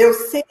 né? Eu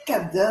sei que a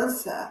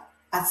dança,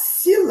 as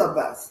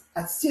sílabas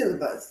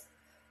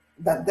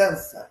da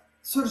dança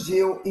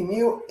surgiu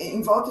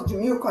em volta de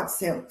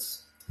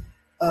 1400.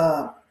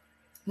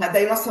 Mas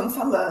daí nós estamos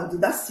falando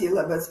das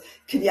sílabas,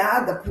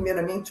 criada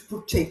primeiramente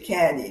por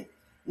Tcheikeri,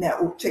 né?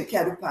 O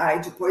Tcheikeri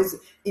pai, depois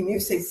em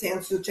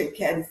 1600 o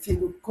Tcheikeri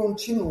filho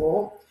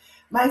continuou.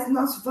 Mas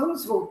nós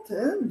vamos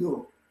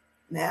voltando,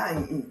 né,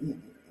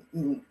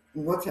 em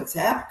outras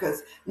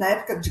épocas, na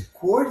época de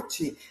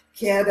corte,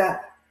 que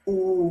era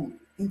o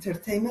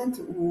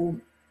entretenimento.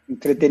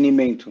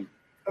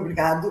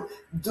 Obrigado,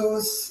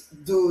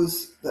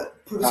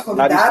 por os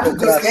convidados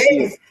dos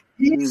reis.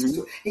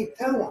 Isso.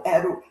 Então,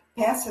 eram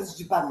peças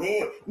de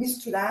balé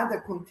misturada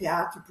com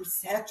teatro por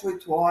 7,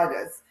 8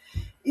 horas.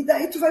 E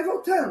daí tu vai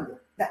voltando.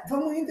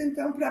 Vamos indo,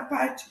 então, para a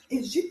parte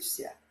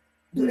egípcia.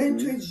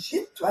 Durante o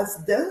Egito, as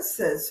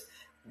danças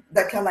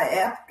daquela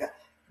época,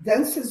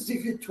 danças de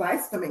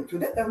rituais também,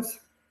 tudo é dança,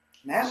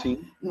 né?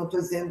 Sim. Não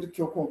estou dizendo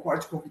que eu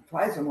concorde com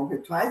rituais ou não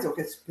rituais, eu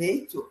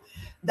respeito.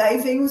 Daí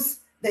vem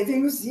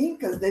os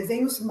incas, daí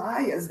vem os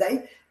maias,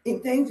 daí,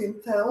 entende?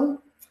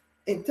 Então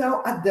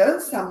a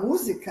dança, a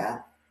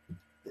música,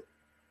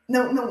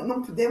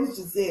 não podemos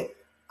dizer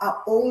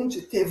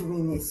aonde teve o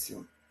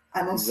início,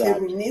 a não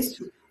ser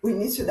o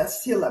início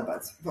das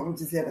sílabas, vamos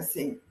dizer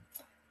assim,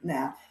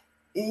 né?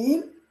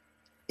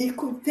 E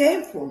com o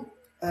tempo,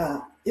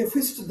 eu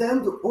fui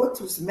estudando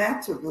outros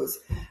métodos,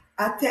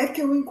 até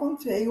que eu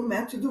encontrei o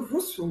método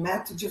russo, o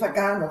método de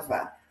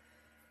Vaganova.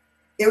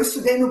 Eu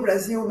estudei no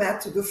Brasil o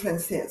método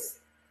francês.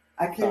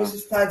 Aqui nos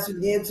Estados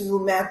Unidos, o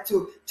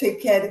método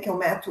Tcheikeri, que é o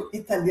método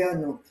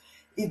italiano.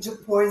 E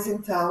depois,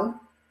 então,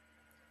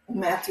 o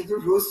método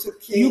russo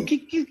que... E o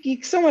que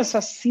são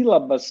essas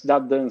sílabas da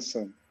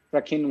dança,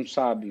 para quem não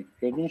sabe?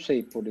 Eu não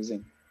sei, por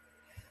exemplo.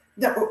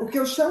 O que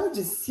eu chamo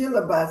de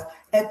sílabas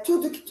é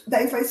tudo que...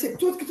 Daí vai ser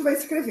tudo que tu vai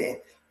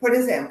escrever. Por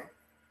exemplo,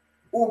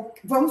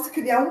 vamos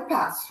criar um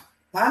passo,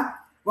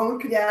 tá? Vamos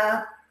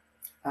criar...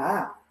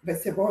 vai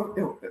ser bom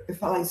eu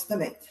falar isso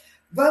também.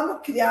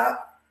 Vamos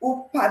criar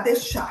o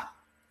padechá.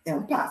 É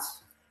um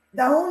passo.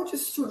 Da onde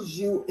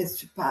surgiu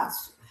este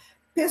passo?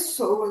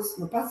 Pessoas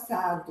no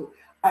passado,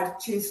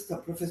 artistas,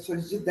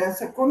 professores de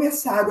dança,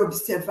 começaram a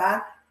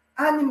observar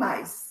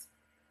animais.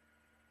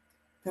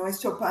 Então,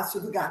 este é o passo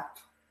do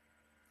gato.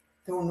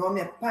 Então, o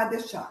nome é pas de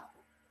chat,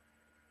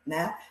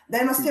 né?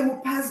 Daí nós temos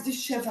o pas de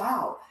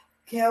cheval,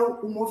 que é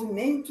o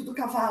movimento do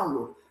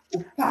cavalo,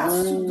 o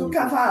passo do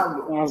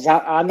cavalo.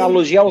 A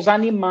analogia aos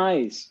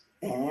animais.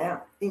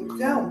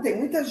 Então, tem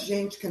muita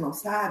gente que não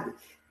sabe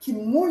que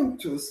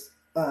muitos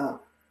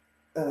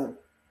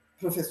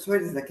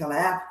professores daquela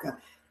época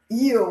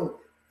iam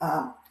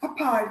a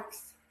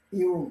parques,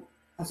 iam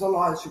a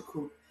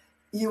zoológico,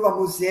 iam a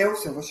museu,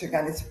 se eu vou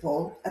chegar nesse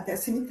ponto, até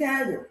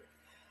cemitério,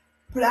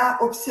 para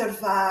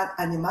observar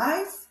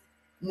animais,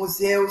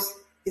 museus,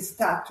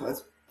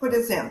 estátuas. Por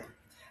exemplo,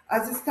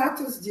 as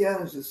estátuas de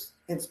anjos,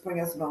 eles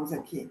põem as mãos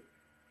aqui.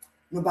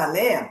 No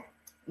balé,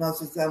 nós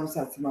usamos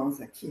as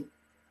mãos aqui.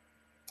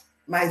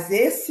 Mas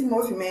esse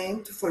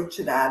movimento foi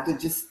tirado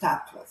de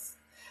estátuas.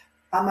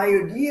 A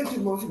maioria de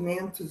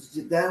movimentos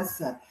de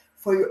dança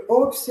foi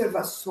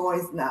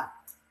observações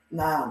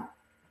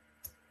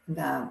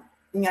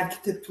em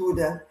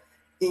arquitetura,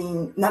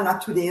 na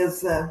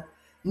natureza,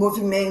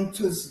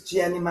 movimentos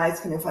de animais,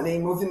 como eu falei,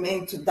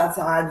 movimento das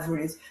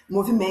árvores,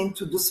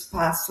 movimento dos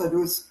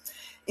pássaros.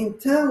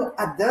 Então,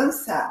 a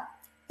dança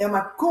é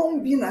uma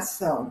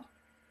combinação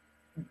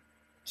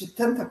de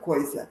tanta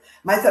coisa,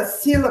 mas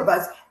as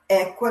sílabas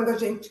é quando a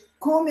gente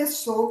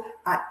começou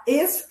a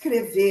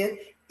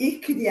escrever e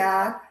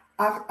criar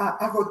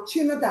a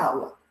rotina da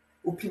aula.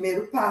 O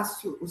primeiro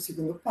passo, o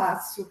segundo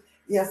passo,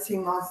 e assim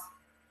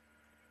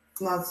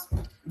nós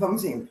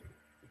vamos indo.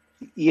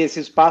 E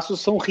esses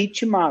passos são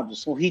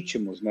ritmados, são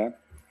ritmos, né?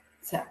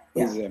 Certo.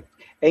 Pois é.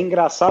 É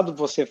engraçado,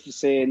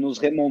 você nos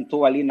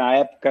remontou ali na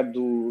época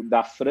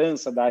da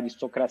França, da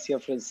aristocracia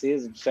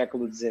francesa do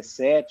século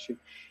XVII,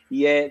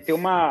 e tem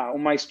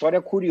uma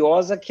história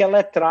curiosa que ela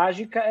é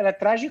trágica, ela é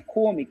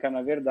tragicômica,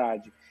 na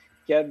verdade,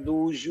 que é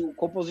do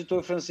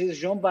compositor francês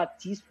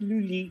Jean-Baptiste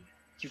Lully,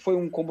 que foi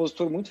um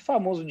compositor muito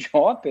famoso de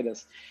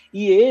óperas,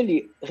 e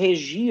ele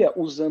regia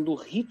usando o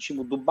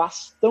ritmo do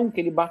bastão que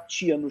ele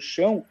batia no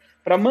chão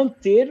para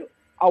manter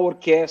a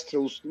orquestra,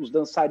 os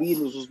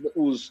dançarinos,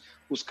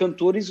 os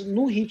cantores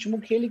no ritmo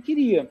que ele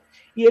queria.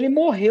 E ele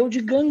morreu de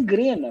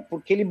gangrena,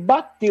 porque ele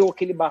bateu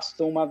aquele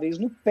bastão uma vez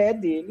no pé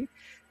dele,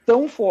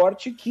 tão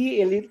forte que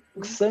ele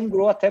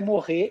sangrou até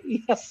morrer,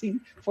 e assim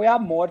foi a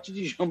morte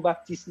de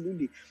Jean-Baptiste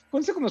Lully.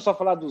 Quando você começou a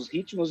falar dos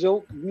ritmos,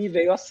 me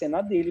veio a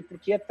cena dele,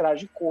 porque é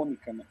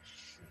tragicômica, né?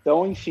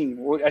 Então, enfim,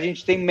 a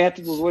gente tem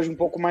métodos hoje um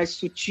pouco mais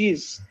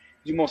sutis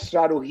de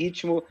mostrar o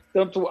ritmo,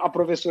 tanto a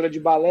professora de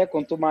balé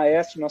quanto o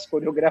maestro nas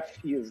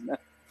coreografias, né?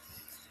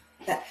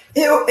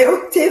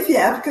 Eu teve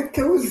época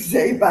que eu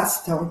usei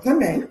bastão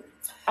também.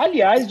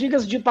 Aliás,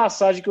 diga-se de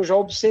passagem que eu já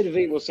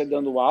observei você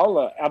dando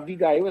aula, a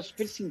Abigail é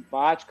super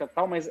simpática,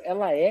 tal, mas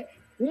ela é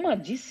uma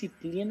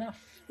disciplina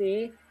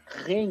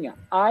ferrenha.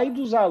 Ai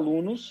dos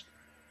alunos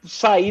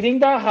saírem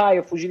da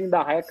raia, fugirem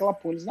da raia, que ela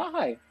põe eles na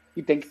raia.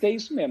 E tem que ter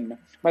isso mesmo, né?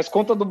 Mas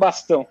conta do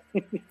bastão.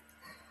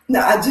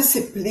 Não, a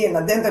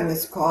disciplina, dentro da minha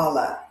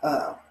escola,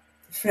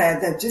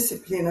 Fred, a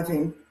disciplina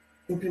vem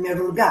em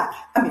primeiro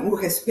lugar. O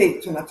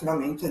respeito,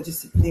 naturalmente, à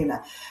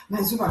disciplina.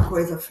 Mas uma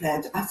coisa,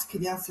 Fred, as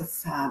crianças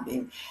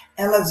sabem,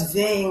 elas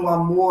veem o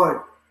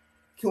amor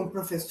que um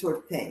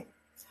professor tem.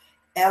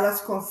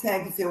 Elas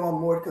conseguem ver o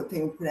amor que eu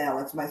tenho por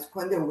elas, mas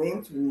quando eu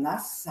entro na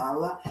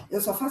sala,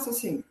 eu só faço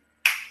assim.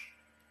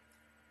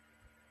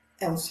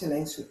 É um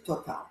silêncio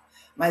total.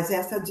 Mas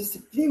essa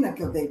disciplina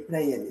que eu dei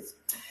para eles.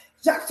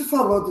 Já que tu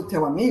falou do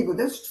teu amigo,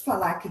 deixa eu te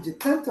falar que de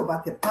tanto eu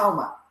bater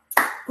palma,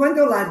 quando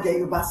eu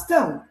larguei o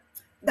bastão,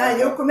 daí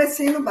eu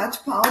comecei no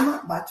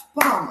bate-palma,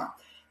 bate-palma.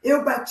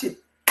 Eu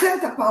bati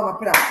tanta palma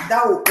para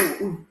dar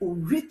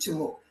o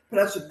ritmo,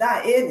 para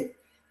ajudar ele,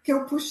 que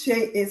eu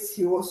puxei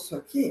esse osso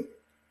aqui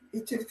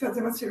e tive que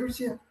fazer uma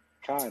cirurgia.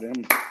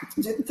 Caramba!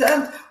 De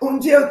tanto. Um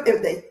dia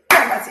eu dei,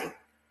 assim,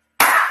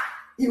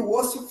 e o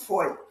osso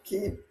foi.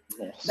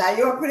 Daí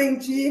eu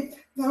aprendi,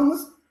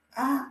 vamos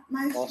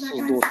mais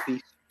devagar.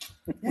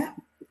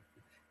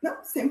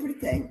 Não, sempre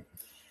tem.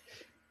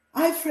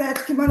 Ai,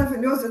 Fred, que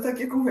maravilhoso eu estar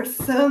aqui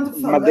conversando.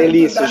 Uma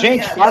delícia.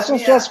 Gente, façam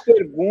suas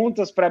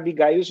perguntas para a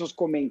Abigail, seus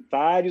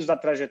comentários da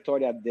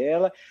trajetória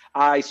dela.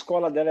 A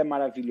escola dela é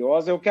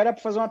maravilhosa. Eu quero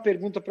fazer uma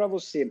pergunta para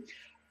você.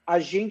 A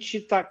gente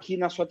está aqui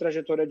na sua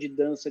trajetória de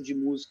dança, de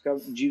música,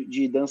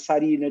 de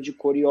dançarina, de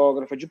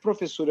coreógrafa, de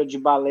professora de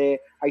balé,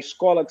 a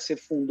escola que você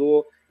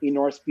fundou em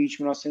North Beach,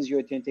 em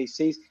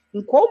 1986.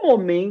 Em qual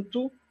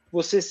momento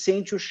você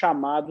sente o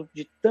chamado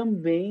de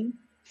também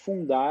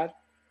fundar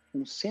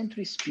um centro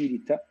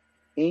espírita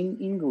em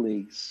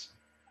inglês?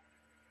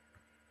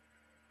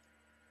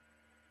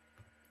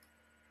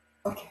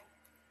 Ok.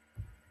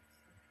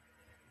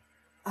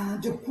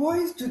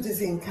 Depois do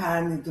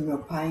desencarne do meu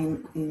pai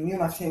em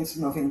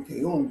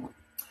 1991,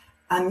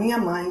 a minha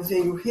mãe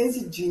veio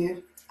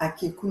residir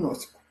aqui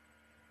conosco.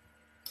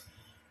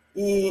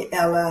 E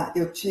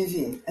eu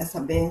tive essa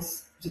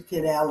bênção de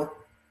ter ela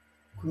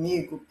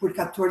comigo por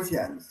 14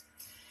 anos.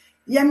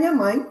 E a minha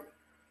mãe,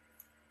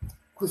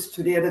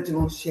 costureira de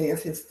mão cheia,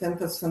 fez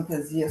tantas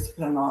fantasias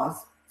para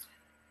nós.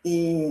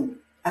 E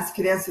as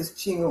crianças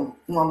tinham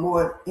um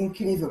amor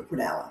incrível por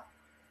ela.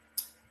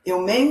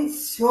 Eu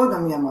menciono a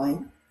minha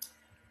mãe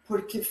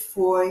porque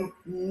foi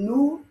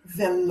no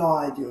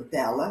velório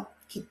dela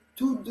que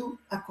tudo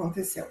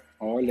aconteceu.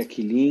 Olha,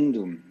 que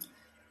lindo.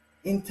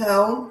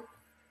 Então,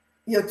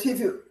 eu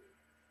tive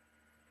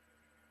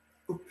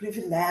o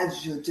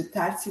privilégio de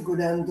estar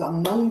segurando a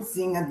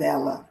mãozinha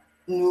dela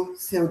no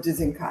seu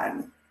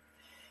desencarne.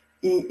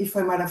 E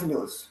foi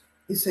maravilhoso.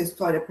 Isso é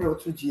história para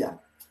outro dia.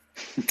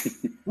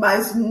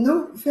 Mas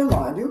no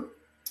velório,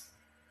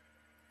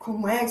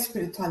 como é a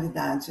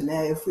espiritualidade,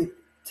 né? Eu fui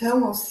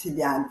tão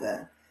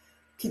auxiliada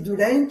que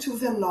durante o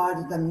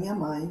velório da minha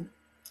mãe,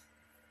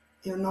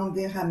 eu não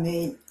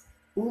derramei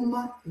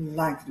uma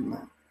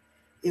lágrima.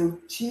 Eu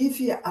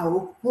tive a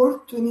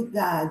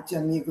oportunidade,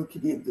 amigo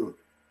querido,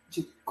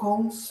 de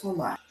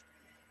consolar.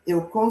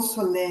 Eu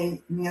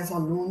consolei minhas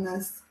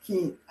alunas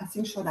que,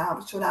 assim,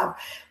 choravam,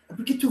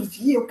 porque tu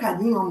via o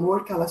carinho, o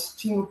amor que elas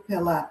tinham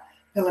pela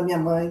minha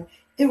mãe.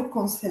 Eu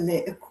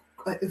consolei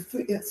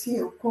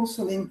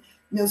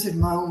meus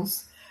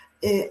irmãos,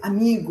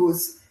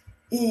 amigos,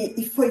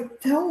 e foi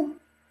tão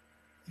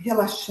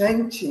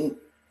relaxante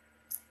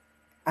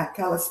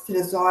aquelas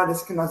 3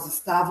 horas que nós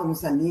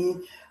estávamos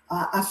ali.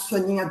 A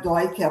Soninha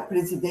Dói, que é a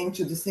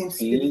presidente do Centro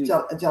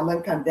Espírita de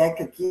Allan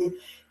Kardec aqui,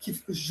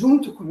 que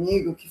junto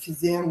comigo que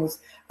fizemos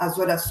as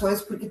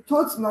orações, porque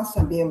todos nós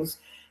sabemos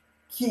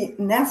que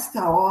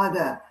nesta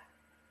hora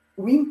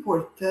o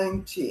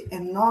importante é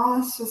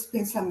nossos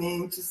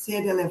pensamentos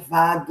serem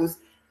elevados,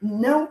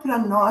 não para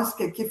nós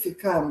que aqui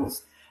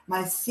ficamos,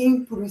 mas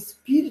sim para o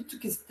espírito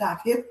que está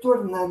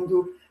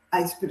retornando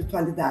à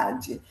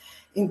espiritualidade.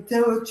 Então,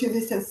 eu tive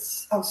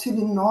esse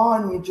auxílio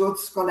enorme de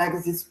outros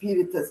colegas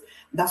espíritas,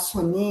 da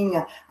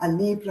Soninha,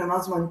 ali, para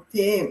nós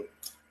manter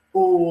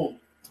o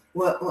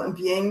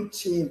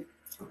ambiente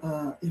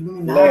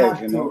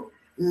iluminado,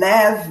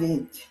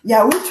 leve. E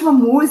a última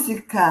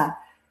música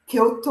que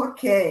eu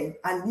toquei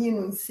ali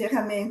no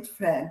encerramento,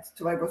 Fred,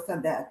 tu vai gostar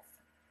dessa,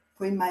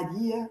 foi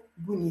Maria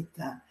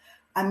Bonita.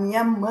 A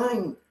minha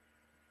mãe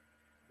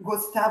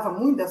gostava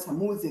muito dessa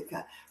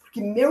música,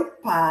 porque meu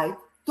pai,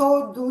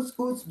 todos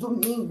os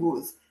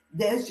domingos,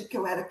 desde que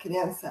eu era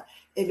criança,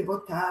 ele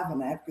botava,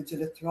 na época de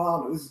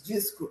eletrônica, os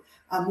discos,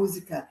 a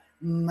música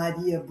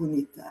Maria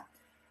Bonita.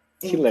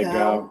 Que então,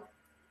 legal.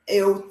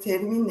 Eu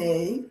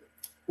terminei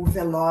o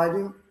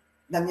velório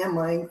da minha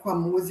mãe com a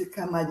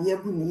música Maria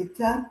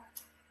Bonita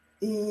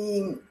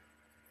e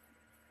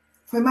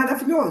foi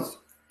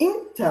maravilhoso.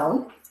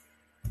 Então,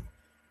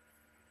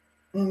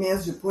 um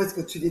mês depois que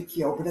eu tive que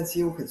ir ao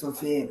Brasil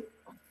resolver,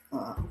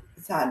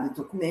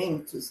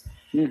 documentos,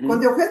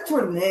 quando eu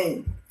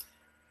retornei,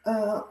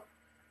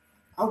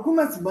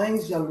 algumas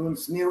mães de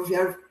alunos meus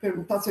vieram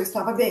perguntar se eu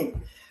estava bem,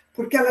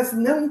 porque elas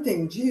não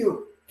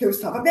entendiam que eu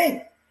estava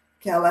bem,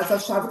 que elas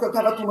achavam que eu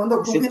estava tomando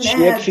algum remédio. Você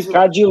tinha que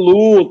ficar de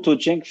luto,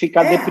 tinha que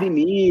ficar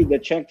deprimida,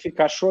 tinha que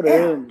ficar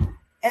chorando.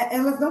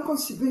 Elas não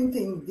conseguiam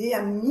entender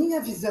a minha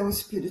visão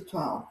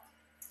espiritual.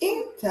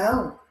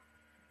 Então,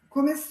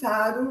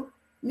 começaram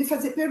a me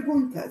fazer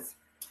perguntas.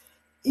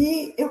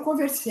 E eu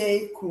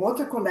conversei com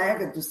outra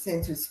colega do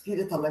Centro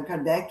Espírita Allan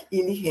Kardec,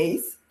 Ili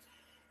Reis.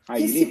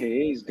 Ili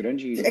Reis,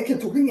 grande... É que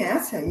tu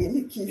conhece a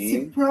Ili, que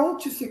se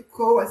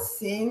prontificou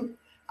assim,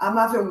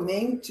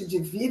 amavelmente, de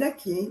vir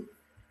aqui,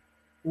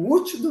 o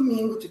último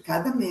domingo de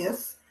cada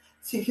mês,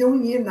 se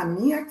reunir na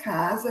minha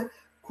casa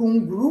com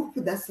um grupo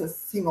dessas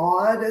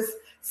senhoras,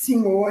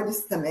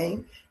 senhores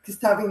também, que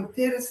estavam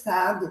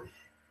interessados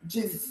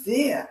de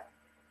ver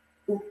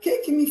o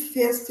que me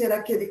fez ter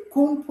aquele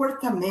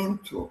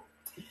comportamento.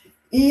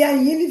 E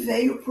aí ele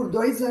veio por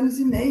 2 anos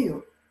e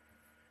meio,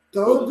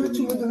 todo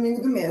último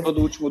domingo do mês.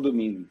 Todo último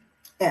domingo.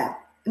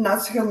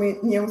 Nós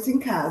reuníamos em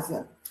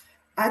casa.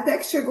 Até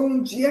que chegou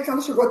um dia que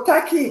ela chegou, tá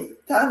aqui,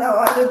 tá na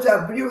hora de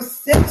abrir o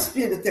Centro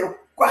Espírita. Eu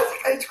quase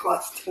caí de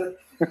costas.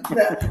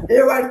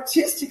 Eu,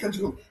 artística,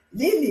 digo,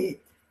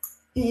 Lili,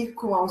 e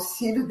com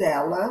auxílio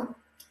dela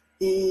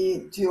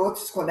e de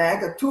outros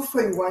colegas, tu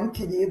foi o ano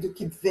querido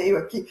que veio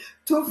aqui,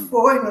 tu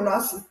foi no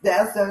nosso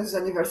 10 anos de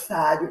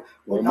aniversário.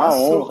 Foi uma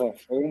honra,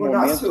 foi um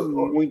momento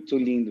muito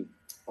lindo.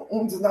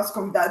 Um dos nossos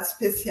convidados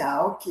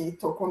especial, que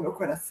tocou meu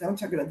coração,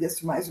 te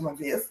agradeço mais uma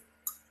vez.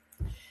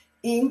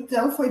 E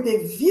então foi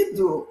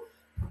devido,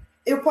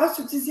 eu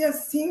posso dizer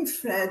assim,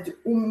 Fred,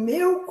 o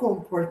meu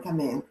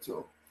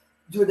comportamento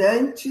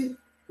durante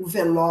o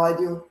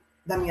velório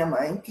da minha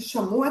mãe, que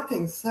chamou a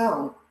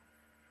atenção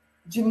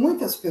de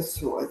muitas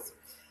pessoas.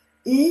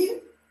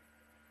 E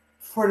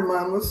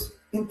formamos,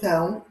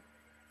 então,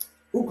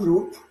 o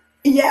grupo.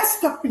 E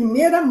esta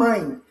primeira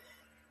mãe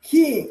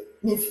que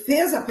me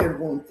fez a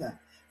pergunta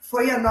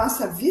foi a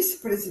nossa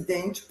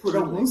vice-presidente por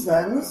alguns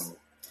anos.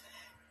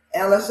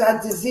 Ela já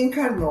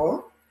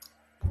desencarnou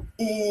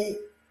e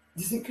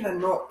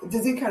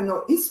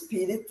desencarnou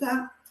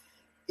espírita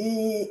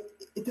e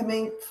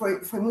também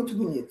foi muito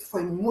bonito.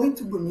 Foi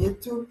muito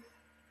bonito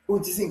o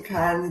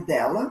desencarne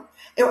dela.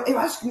 Eu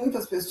acho que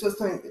muitas pessoas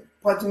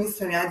podem me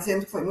estranhar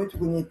dizendo que foi muito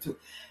bonito,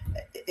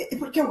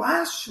 porque eu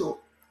acho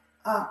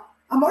a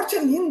morte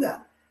é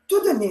linda,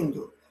 tudo é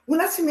lindo. O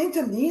nascimento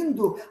é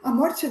lindo, a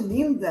morte é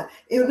linda.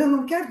 Eu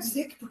não quero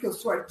dizer que porque eu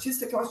sou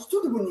artista que eu acho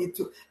tudo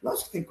bonito.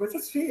 Lógico que tem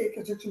coisas feias que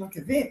a gente não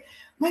quer ver,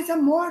 mas a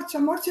morte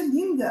é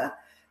linda,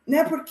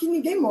 né? Porque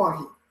ninguém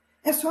morre.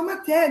 É só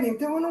matéria,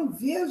 então eu não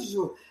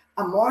vejo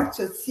a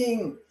morte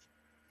assim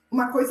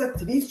uma coisa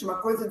triste, uma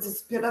coisa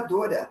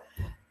desesperadora.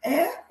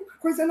 É uma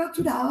coisa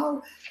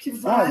natural que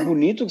vai...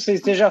 Bonito que você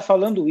esteja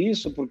falando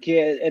isso, porque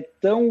é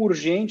tão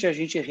urgente a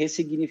gente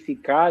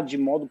ressignificar de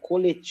modo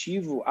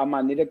coletivo a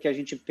maneira que a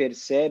gente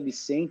percebe,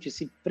 sente,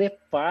 se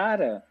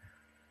prepara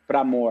para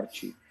a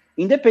morte.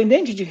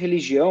 Independente de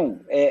religião,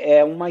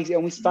 é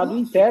um estado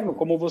interno,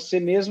 como você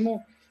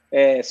mesmo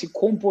se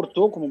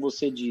comportou, como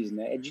você diz,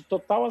 né? É de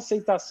total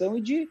aceitação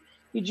e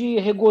de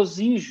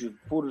regozijo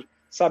por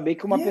saber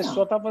que uma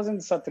pessoa está fazendo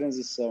essa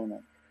transição, né?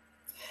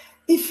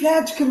 E,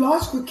 Fred, que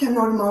lógico que é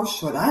normal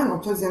chorar, não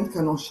estou dizendo que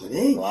eu não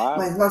chorei,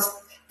 claro. Mas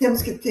nós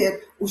temos que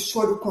ter o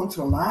choro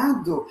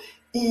controlado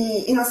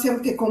e nós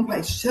temos que ter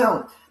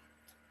compaixão.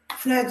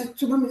 Fred,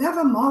 tu não me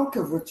leva mal que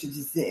eu vou te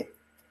dizer.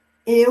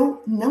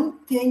 Eu não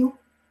tenho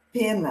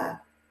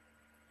pena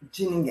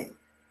de ninguém.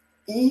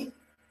 E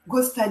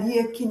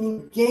gostaria que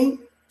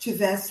ninguém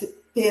tivesse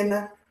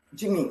pena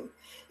de mim.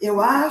 Eu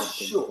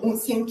acho um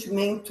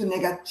sentimento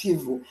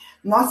negativo.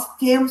 Nós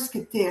temos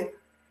que ter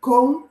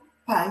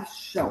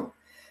compaixão.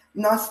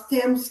 Nós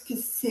temos que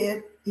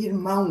ser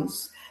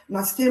irmãos.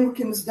 Nós temos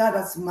que nos dar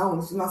as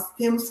mãos. Nós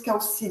temos que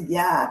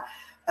auxiliar.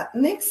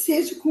 Nem que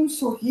seja com um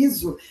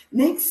sorriso,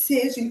 nem que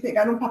seja em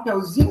pegar um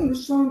papelzinho no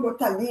chão e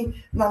botar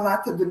ali na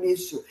lata do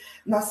lixo.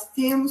 Nós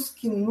temos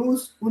que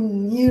nos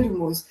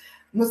unirmos,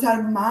 nos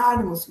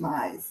armarmos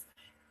mais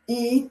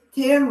e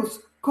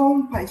termos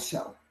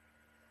compaixão.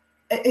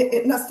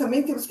 Nós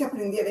também temos que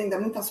aprender ainda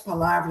muitas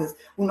palavras.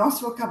 O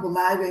nosso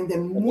vocabulário ainda é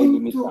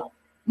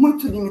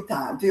muito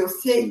limitado. Eu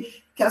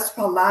sei que as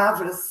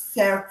palavras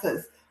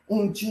certas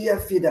um dia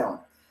virão,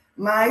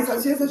 mas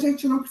às vezes a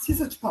gente não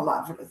precisa de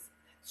palavras.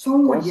 Só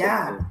um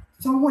olhar,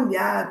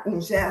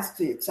 um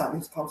gesto, e sabe,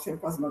 eu falo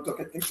sempre com as mãos,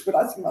 porque tem que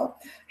segurar as mãos.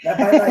 Né?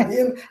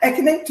 Bailarino, é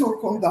que nem tu,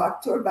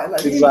 conductor,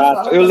 bailarino.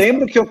 Exato. Eu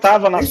lembro que eu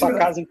estava na sua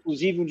casa,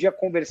 inclusive, um dia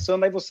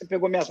conversando, aí você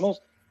pegou minhas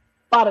mãos.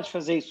 Para de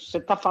fazer isso, você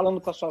está falando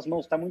com as suas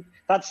mãos,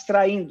 está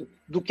distraindo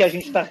do que a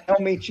gente está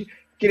realmente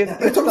querendo.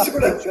 Eu estou me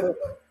segurando.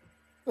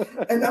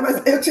 Não,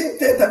 mas eu te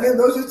entendo, tá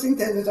vendo? Hoje eu te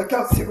entendo, eu já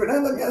estou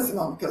segurando as minhas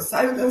mãos, porque eu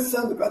saio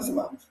dançando com as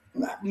mãos.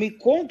 Não. Me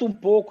conta um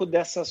pouco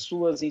dessas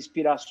suas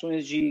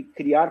inspirações de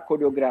criar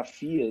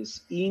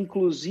coreografias e,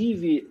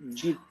 inclusive,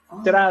 de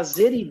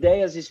trazer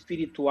ideias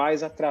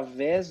espirituais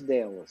através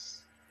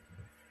delas.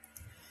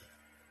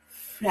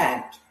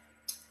 Fred,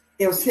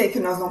 eu sei que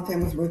nós não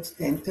temos muito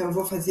tempo, então eu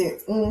vou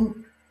fazer um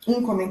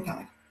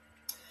comentário.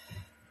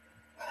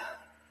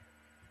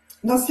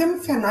 Nós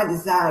temos que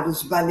analisar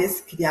os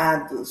balés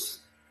criados,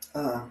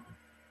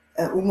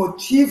 o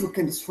motivo que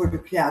eles foram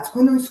criados.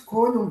 Quando eu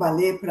escolho um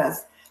balé para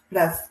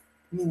as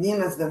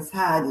meninas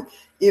dançarem,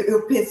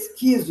 eu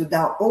pesquiso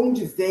da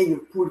onde veio,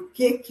 por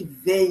que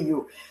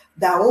veio,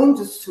 da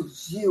onde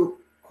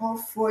surgiu, qual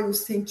foi o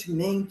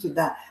sentimento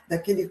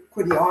daquele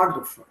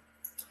coreógrafo.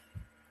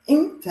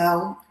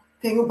 Então,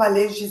 tem o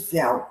balé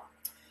Giselle,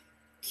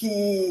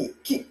 que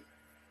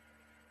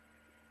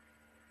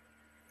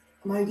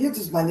a maioria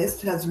dos balés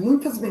traz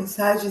muitas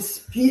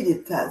mensagens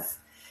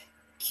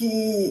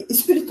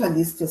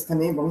espiritualistas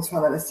também, vamos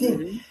falar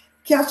assim,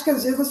 que acho que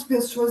às vezes as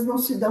pessoas não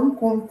se dão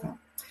conta.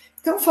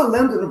 Então,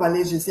 falando no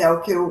balé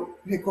Giselle, que eu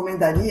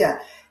recomendaria,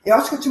 eu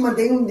acho que eu te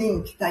mandei um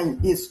link, tá aí,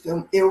 isso,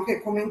 eu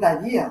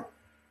recomendaria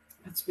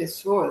as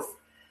pessoas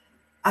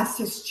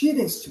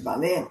assistirem este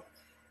balé,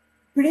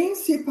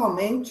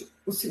 principalmente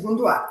o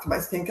segundo ato,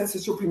 mas tem que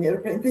assistir o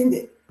primeiro para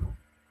entender.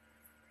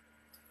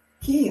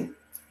 Que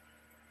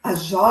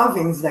as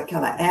jovens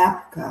daquela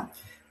época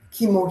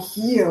que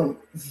morriam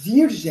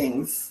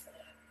virgens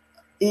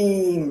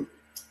e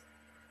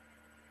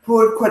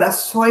por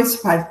corações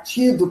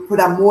partidos, por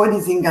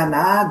amores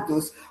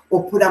enganados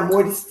ou por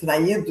amores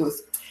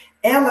traídos,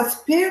 elas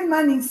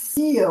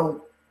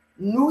permaneciam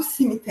no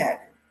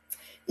cemitério.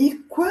 E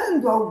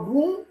quando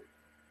algum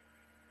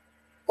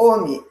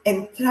homem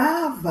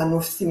entrava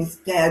no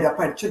cemitério a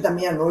partir da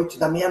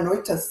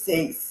meia-noite às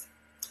 6,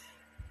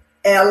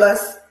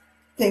 elas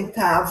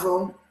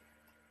tentavam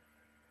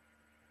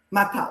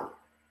matá-lo.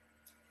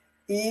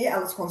 E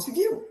elas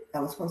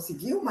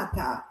conseguiam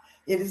matar.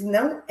 Eles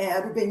não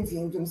eram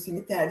bem-vindos nos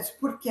cemitérios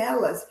porque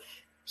elas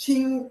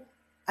tinham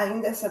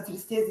ainda essa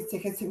tristeza, esse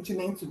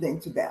ressentimento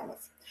dentro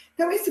delas.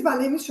 Então, esse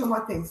balé me chamou a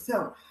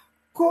atenção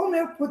como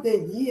eu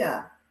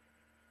poderia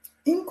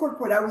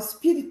incorporar o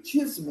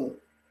espiritismo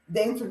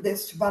dentro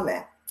deste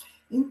balé.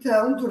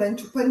 Então,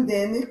 durante o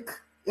pandemic,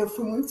 eu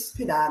fui muito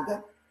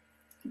inspirada.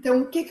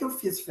 Então, o que eu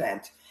fiz,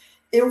 Fred?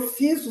 Eu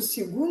fiz o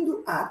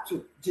segundo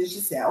ato de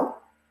Giselle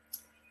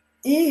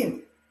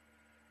e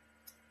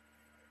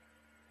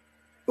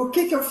o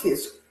que eu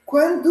fiz?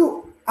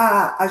 Quando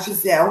a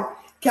Gisele,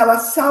 que ela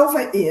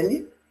salva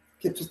ele,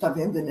 que tu está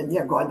vendo ele ali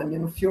agora, ali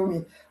no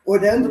filme,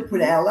 orando por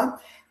ela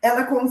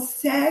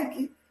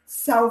consegue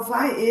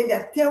salvar ele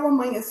até o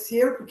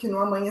amanhecer, porque no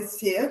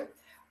amanhecer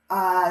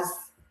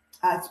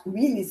as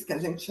Willies, que a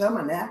gente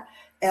chama, né?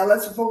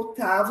 Elas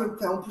voltavam,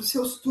 então, para os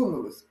seus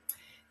túmulos.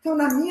 Então,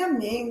 na minha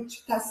mente,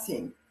 está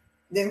assim,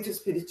 dentro do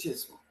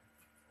Espiritismo.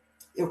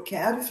 Eu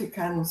quero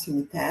ficar num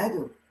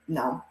cemitério?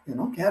 Não, eu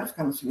não quero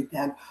ficar no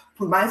cemitério.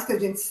 Por mais que a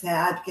gente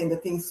saiba que ainda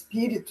tem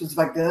espíritos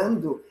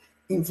vagando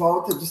em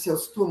volta dos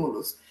seus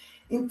túmulos.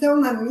 Então,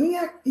 na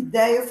minha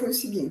ideia foi o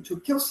seguinte, o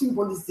que eu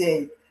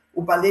simbolizei,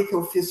 o balé que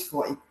eu fiz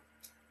foi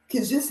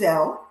que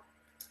Gisele,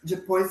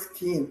 depois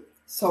que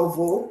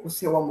salvou o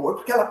seu amor,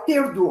 porque ela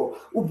perdoou.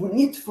 O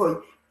bonito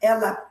foi,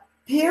 ela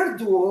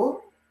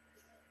perdoou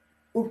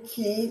o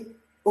que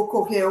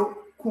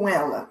ocorreu com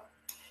ela.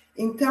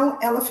 Então,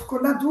 ela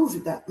ficou na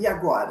dúvida. E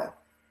agora?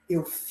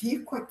 Eu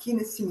fico aqui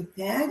nesse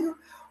cemitério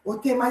ou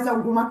tem mais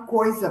alguma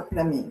coisa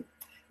para mim?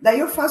 Daí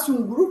eu faço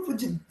um grupo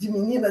de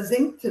meninas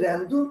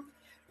entrando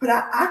para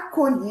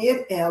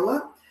acolher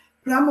ela,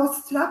 para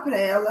mostrar para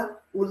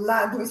ela o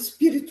lado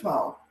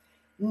espiritual.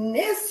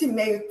 Nesse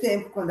meio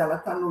tempo, quando ela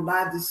está no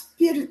lado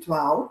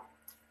espiritual,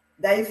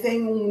 daí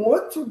vem um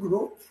outro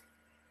grupo,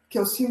 que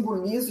eu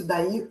simbolizo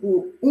daí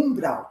o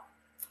umbral.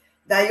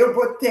 Daí eu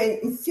botei,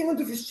 em cima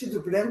do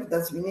vestido branco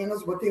das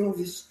meninas, botei um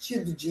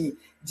vestido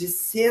de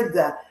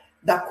seda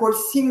da cor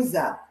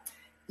cinza.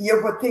 E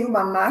eu botei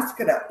uma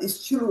máscara,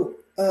 estilo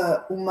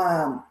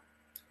uma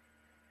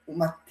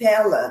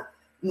tela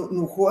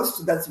no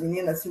rosto das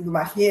meninas, assim, de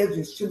uma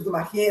rede, estilo de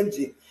uma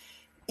rede.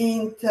 E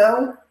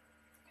então,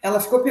 ela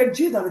ficou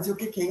perdida, ela dizia, o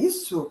que é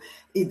isso?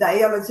 E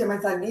daí ela dizia,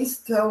 mas ali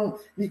estão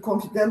me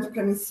convidando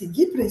para me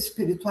seguir para a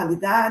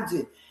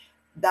espiritualidade.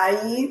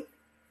 Daí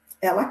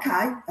ela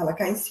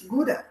cai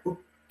insegura. O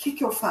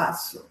que eu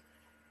faço?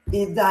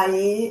 E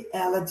daí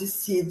ela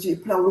decide ir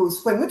para a luz.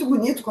 Foi muito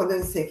bonito quando eu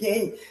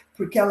encerrei,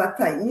 porque ela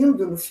está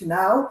indo no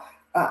final,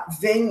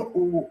 vem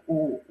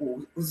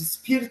os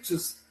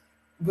espíritos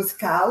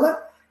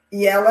buscá-la,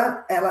 e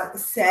ela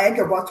segue,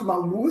 eu boto uma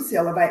luz, e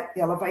ela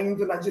vai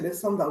indo na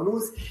direção da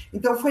luz.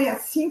 Então foi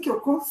assim que eu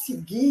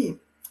consegui,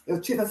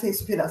 eu tive essa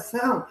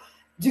inspiração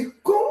de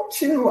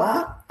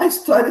continuar a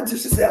história de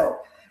Gisele,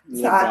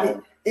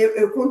 sabe?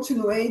 Eu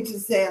continuei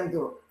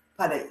dizendo,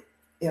 peraí,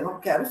 eu não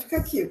quero ficar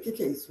aqui, o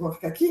que é isso? Vou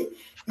ficar aqui?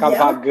 Ficar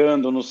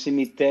vagando no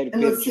cemitério.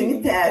 No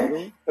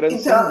cemitério.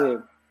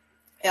 Então,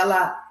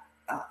 ela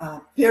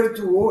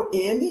perdoou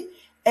ele,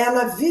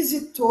 ela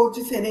visitou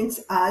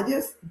diferentes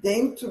áreas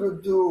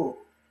dentro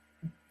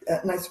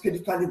na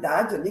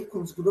espiritualidade, ali com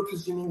os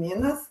grupos de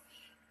meninas,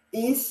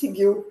 e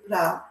seguiu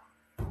para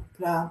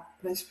a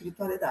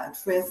espiritualidade.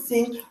 Foi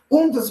assim,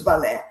 um dos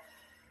balé.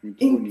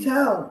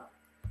 Então,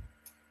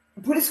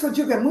 por isso que eu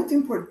digo, é muito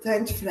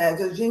importante,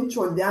 Fred, a gente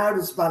olhar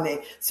os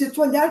balés. Se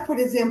tu olhar, por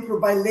exemplo, o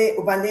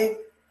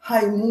balé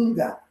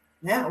Raimunda,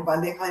 né? O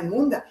balé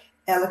Raimunda,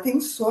 ela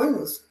tem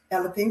sonhos,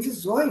 ela tem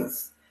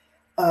visões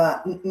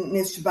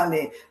neste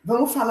balé.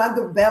 Vamos falar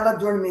do Bela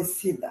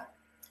Adormecida,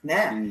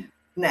 né?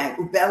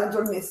 O Bela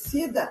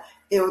Adormecida,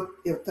 eu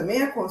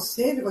também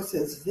aconselho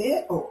vocês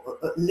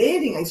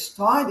lerem a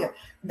história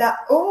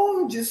da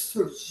onde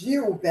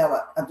surgiu o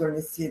Bela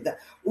Adormecida,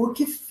 o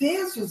que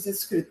fez os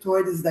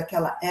escritores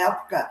daquela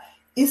época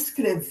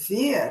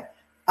escrever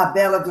a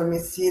Bela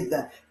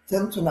Adormecida,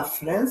 tanto na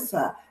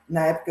França,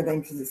 na época da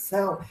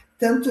Inquisição,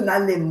 tanto na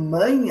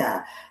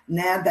Alemanha,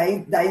 né?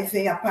 Daí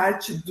vem a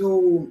parte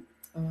do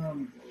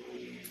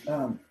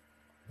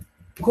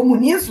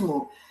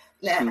comunismo,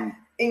 né? Sim.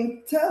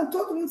 Então,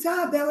 todo mundo diz,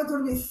 a Bela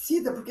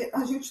Adormecida, porque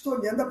a gente está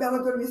olhando a Bela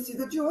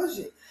Adormecida de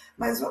hoje.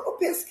 Mas vamos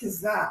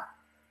pesquisar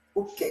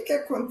o que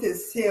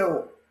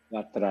aconteceu lá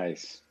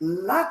atrás.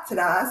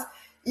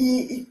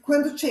 E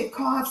quando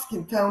Tchaikovsky,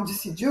 então,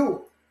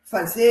 decidiu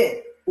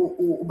fazer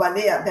o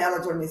balé A Bela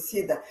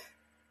Adormecida,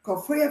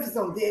 qual foi a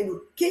visão dele,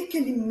 o que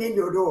ele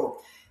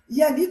melhorou?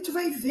 E ali tu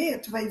vai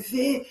ver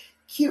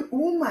que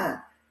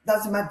uma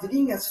das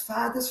madrinhas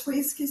fadas foi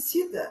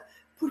esquecida.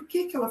 Por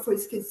que ela foi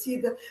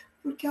esquecida?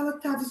 Porque ela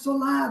estava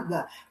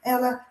isolada,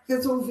 ela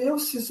resolveu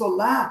se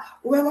isolar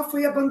ou ela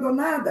foi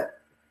abandonada.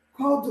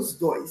 Qual dos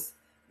dois?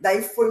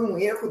 Daí foi um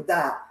erro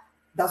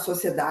da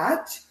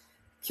sociedade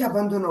que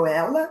abandonou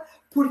ela.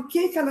 Por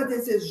que ela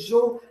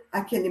desejou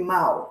aquele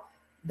mal?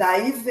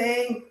 Daí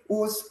vem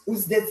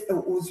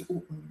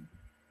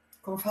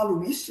como falo,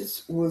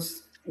 wishes?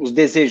 Os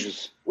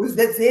desejos. Os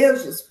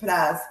desejos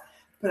para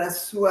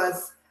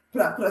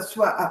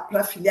a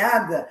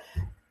afilhada.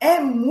 É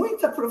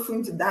muita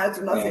profundidade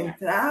nós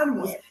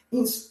entrarmos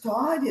em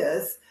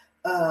histórias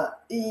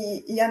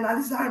e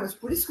analisarmos.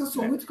 Por isso que eu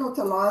sou muito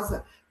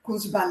cautelosa com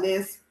os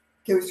balés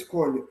que eu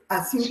escolho,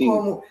 assim Sim.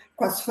 como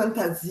com as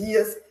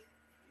fantasias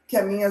que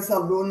as minhas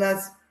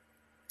alunas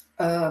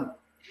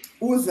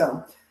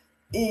usam.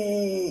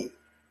 E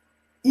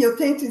eu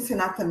tento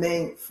ensinar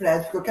também,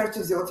 Fred, porque eu quero te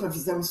dizer outra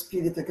visão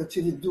espírita, que eu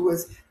tive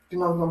duas, porque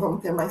nós não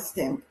vamos ter mais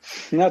tempo.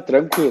 Não,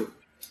 tranquilo.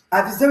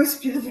 A visão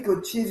espírita que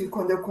eu tive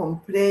quando eu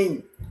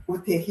comprei o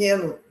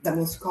terreno da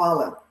minha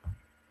escola,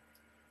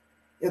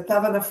 eu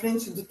estava na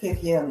frente do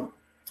terreno,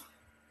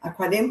 há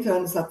 40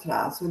 anos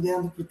atrás,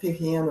 olhando para o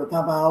terreno. Eu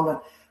dava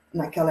aula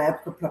naquela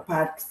época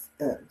para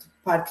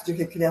parque de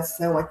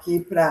recreação aqui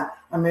para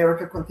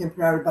American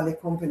Contemporary Ballet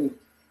Company.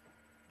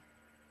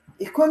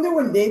 E quando eu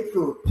olhei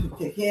para o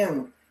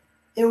terreno,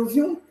 eu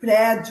vi um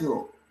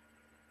prédio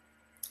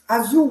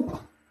azul.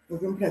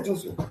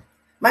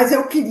 Mas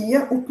eu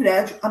queria o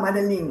prédio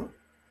amarelinho.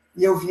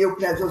 E eu via o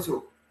prédio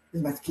azul.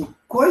 Mas que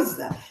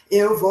coisa!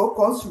 Eu vou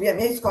construir a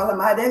minha escola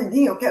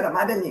amarelinha, eu quero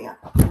amarelinha.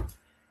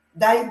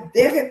 Daí,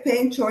 de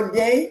repente,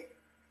 olhei,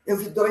 eu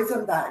vi 2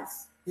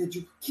 andares. Eu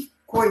digo, que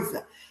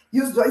coisa!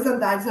 E os 2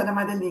 andares eram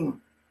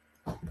amarelinho.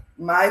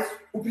 Mas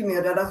o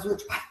primeiro era azul. Eu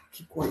digo,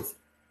 que coisa!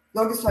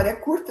 Longa história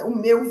curta, o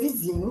meu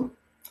vizinho,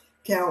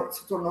 que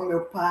se tornou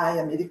meu pai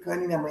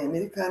americano e minha mãe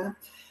americana,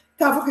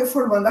 estavam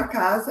reformando a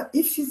casa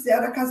e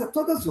fizeram a casa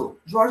toda azul,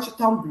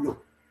 Georgetown Blue.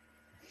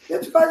 Eu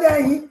te falei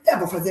aí,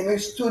 vou fazer meu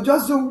estúdio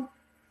azul.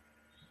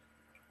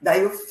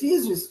 Daí eu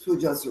fiz o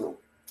estúdio azul.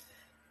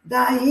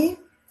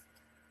 Daí,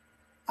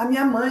 a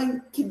minha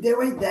mãe que deu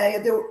a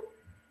ideia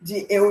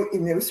de eu e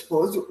meu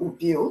esposo, o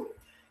Bill,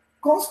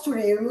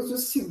 construirmos o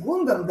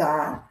 2º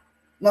andar.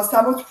 Nós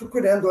estávamos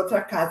procurando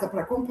outra casa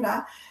para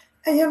comprar.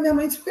 Aí a minha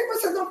mãe disse, por que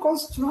você não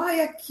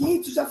constrói aqui?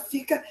 Tu já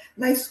fica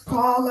na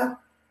escola.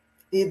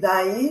 E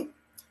daí,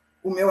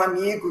 o meu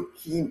amigo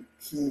que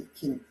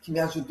me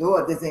ajudou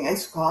a desenhar a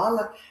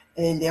escola,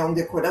 ele é um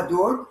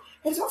decorador,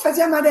 eles vão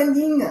fazer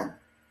amarelinha.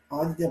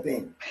 Olha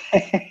bem.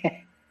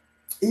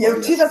 E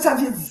eu tive essa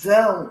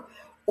visão,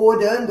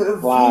 orando,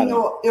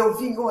 eu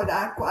vim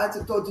orar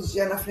quase todos os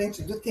dias na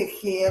frente do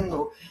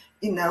terreno.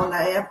 E não,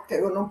 na época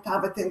eu não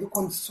estava tendo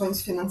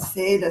condições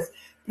financeiras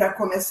para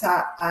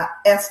começar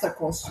esta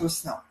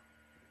construção.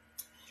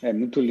 É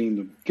muito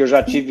lindo, porque eu já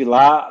estive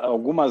lá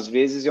algumas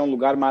vezes, é um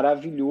lugar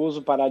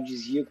maravilhoso,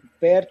 paradisíaco,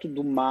 perto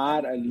do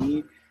mar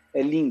ali,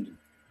 é lindo.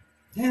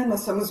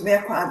 Nós somos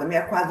meia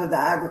quadra da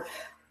água,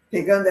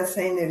 pegando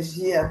essa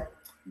energia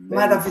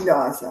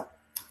maravilhosa.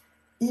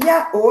 E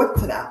a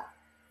outra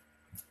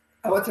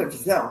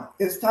visão,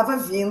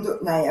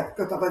 na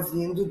época eu estava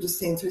vindo do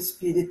Centro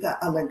Espírita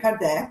Allan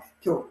Kardec,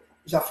 que eu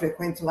já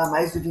frequento lá há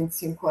mais de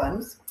 25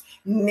 anos,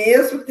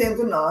 mesmo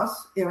tendo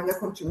eu ainda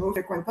continuo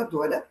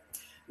frequentadora.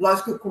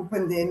 Lógico que com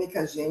pandemia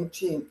a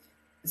gente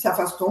se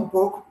afastou um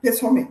pouco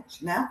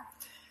pessoalmente, né?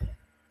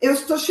 Eu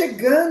estou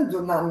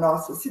chegando na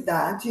nossa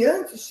cidade, e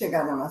antes de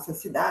chegar na nossa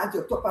cidade,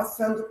 eu estou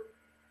passando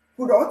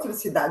por outra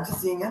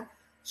cidadezinha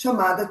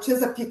chamada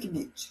Chesapeake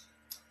Beach.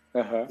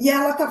 Uhum. E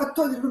ela estava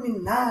toda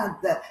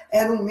iluminada,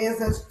 era um mês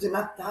antes de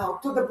Natal,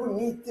 toda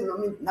bonita,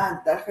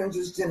 iluminada,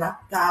 arranjos de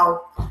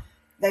Natal.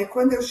 Daí,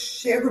 quando eu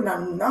chego na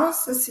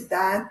nossa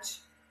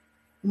cidade,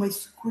 uma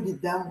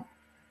escuridão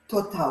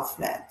total,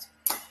 Fred.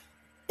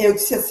 Eu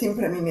disse assim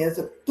para mim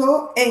mesma,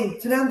 estou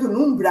entrando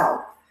no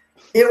umbral.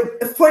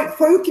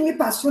 Foi o que me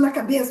passou na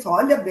cabeça,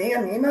 olha bem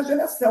a minha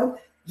imaginação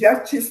de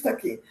artista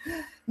aqui.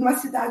 Numa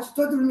cidade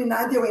toda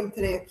iluminada, eu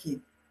entrei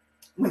aqui.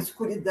 Uma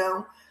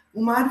escuridão,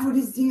 uma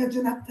arvorezinha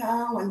de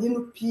Natal ali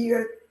no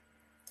pier,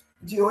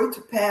 de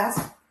 8 pés.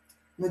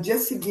 No dia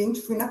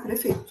seguinte, fui na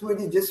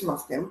prefeitura e disse,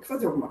 nós temos que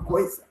fazer alguma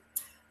coisa.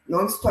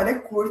 Longa história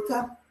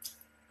curta,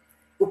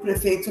 o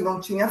prefeito não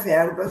tinha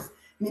verbas,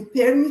 me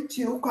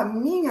permitiu com as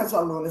minhas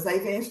alunas, aí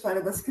vem a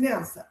história das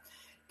crianças,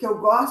 que eu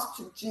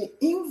gosto de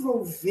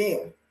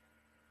envolver,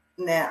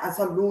 né, as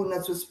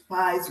alunas, os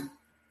pais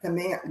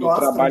também no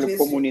gostam trabalho disso.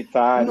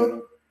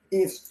 Comunitário.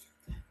 Isso.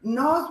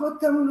 Nós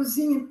botamos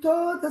luzinha em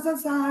todas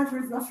as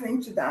árvores na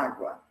frente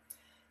d'água.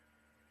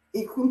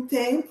 E com o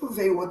tempo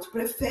veio outro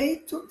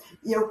prefeito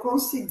e eu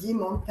consegui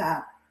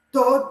montar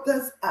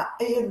toda a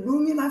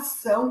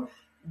iluminação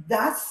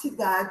da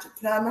cidade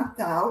para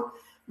Natal,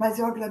 mas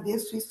eu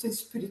agradeço isso à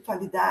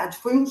espiritualidade.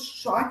 Foi um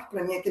choque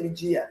para mim aquele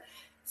dia,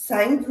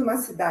 saindo de uma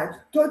cidade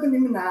toda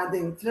iluminada,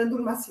 entrando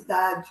numa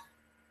cidade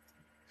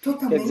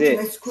totalmente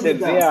na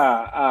escuridão.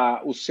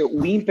 Você vê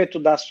o ímpeto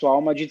da sua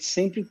alma de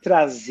sempre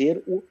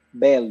trazer o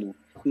belo,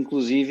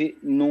 inclusive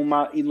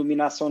numa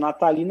iluminação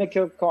natalina que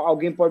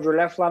alguém pode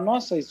olhar e falar,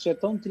 nossa, isso é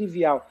tão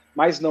trivial.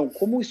 Mas não,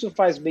 como isso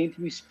faz bem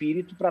para o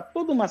espírito, para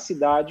toda uma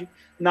cidade,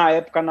 na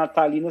época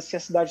natalina, se a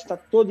cidade está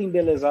toda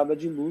embelezada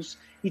de luz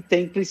e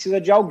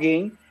precisa de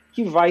alguém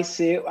que vai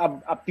ser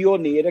a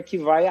pioneira, que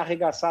vai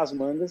arregaçar as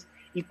mangas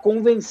e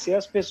convencer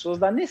as pessoas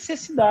da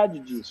necessidade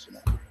disso, né?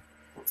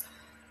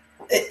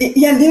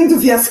 E é lindo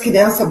ver as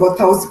crianças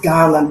botar os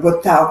garland,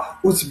 botar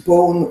os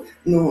bowl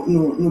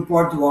no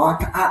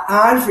boardwalk. A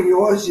árvore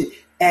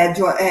hoje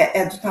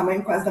é do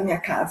tamanho quase da minha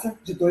casa,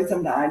 de 2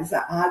 andares.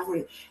 A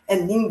árvore é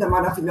linda,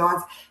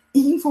 maravilhosa.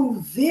 E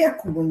envolver a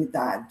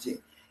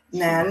comunidade,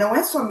 né? Não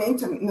é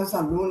somente meus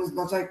alunos,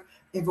 nós já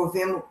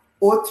envolvemos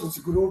outros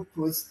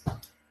grupos.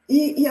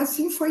 E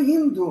assim foi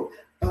indo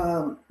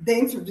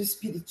dentro do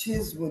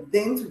espiritismo,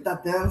 dentro da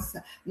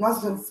dança.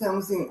 Nós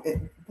dançamos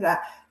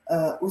para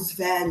os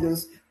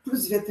velhos, para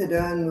os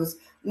veteranos.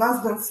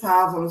 Nós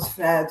dançávamos,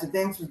 Fred,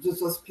 dentro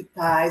dos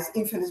hospitais.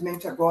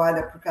 Infelizmente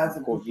agora, por causa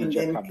da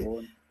pandemia,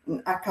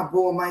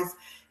 acabou, mas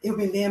eu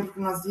me lembro que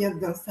nós íamos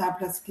dançar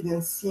para as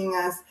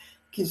criancinhas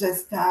que já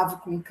estavam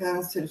com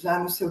câncer, já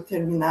no seu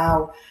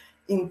terminal.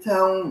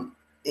 Então,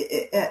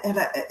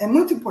 é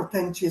muito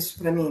importante isso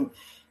para mim.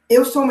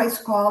 Eu sou uma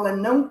escola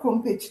não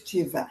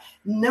competitiva,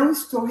 não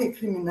estou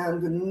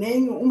recriminando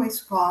nenhuma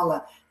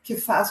escola que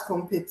faz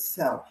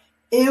competição.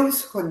 Eu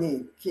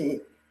escolhi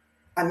que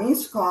a minha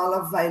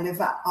escola vai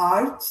levar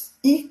artes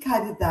e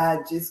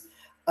caridades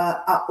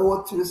a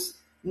outros,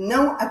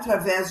 não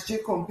através de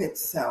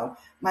competição,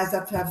 mas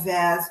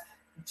através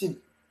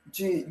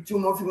de um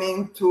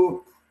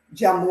movimento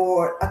de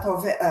amor,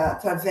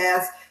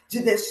 através de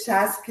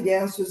deixar as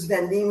crianças, os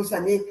velhinhos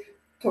ali,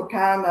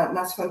 tocar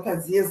nas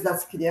fantasias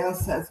das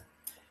crianças.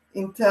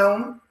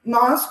 Então,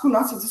 nós com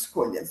nossas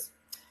escolhas.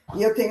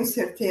 E eu tenho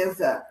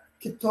certeza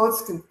que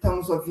todos que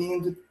estamos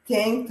ouvindo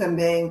têm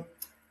também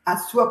a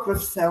sua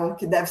profissão,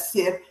 que deve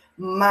ser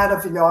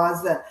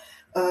maravilhosa.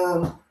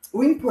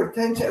 O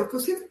importante é o que eu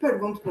sempre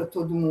pergunto para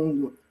todo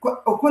mundo,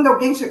 ou quando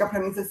alguém chega para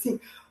mim e diz assim, o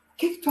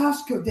que tu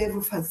acha que eu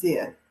devo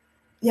fazer?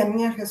 E a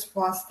minha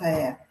resposta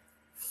é,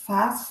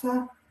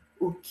 faça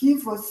o que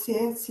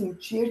você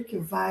sentir que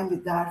vai lhe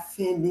dar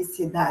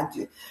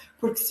felicidade.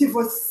 Porque se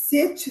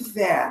você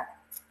tiver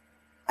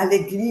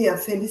alegria,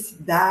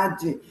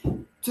 felicidade,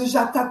 tu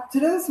já está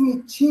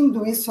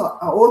transmitindo isso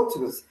a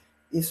outros,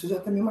 isso já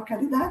também é uma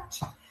caridade.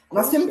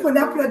 Nós temos que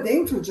olhar para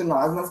dentro de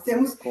nós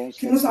temos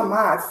que nos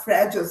amar.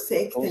 Fred, eu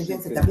sei que tem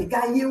gente da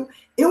Abigail.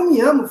 Eu me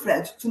amo,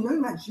 Fred, tu não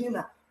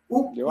imagina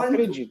o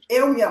quanto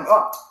eu me amo.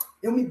 Ó,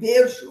 eu me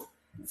beijo,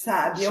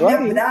 sabe? Eu me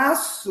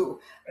abraço,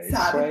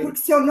 sabe? Porque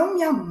se eu não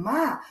me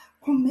amar,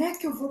 como é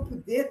que eu vou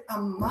poder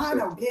amar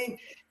alguém?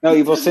 Não,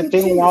 e você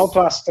tem um alto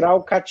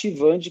astral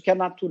cativante que é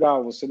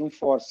natural, você não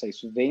força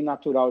isso, vem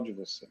natural de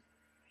você.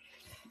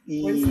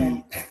 Pois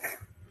é.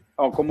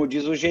 Ó, como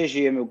diz o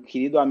GG, meu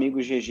querido amigo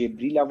GG,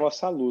 brilha a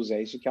vossa luz,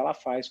 é isso que ela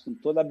faz com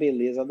toda a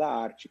beleza da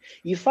arte.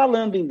 E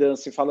falando em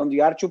dança e falando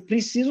em arte, eu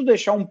preciso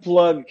deixar um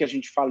plug, que a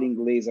gente fala em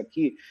inglês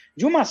aqui,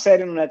 de uma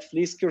série no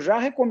Netflix que eu já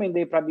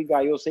recomendei para a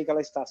Abigail, eu sei que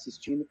ela está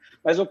assistindo,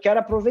 mas eu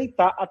quero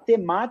aproveitar a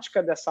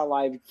temática dessa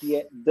live, que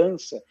é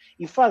dança,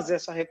 e fazer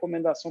essa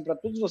recomendação para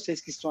todos vocês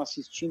que estão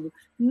assistindo.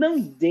 Não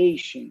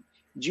deixem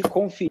de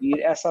conferir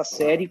essa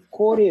série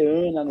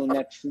coreana no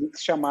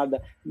Netflix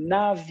chamada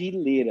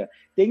Navileira.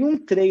 Tem um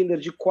trailer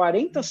de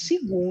 40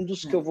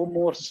 segundos que eu vou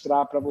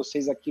mostrar para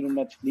vocês aqui no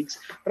Netflix,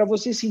 para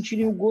vocês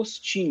sentirem o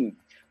gostinho,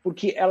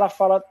 porque ela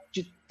fala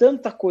de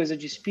tanta coisa,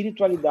 de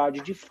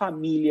espiritualidade, de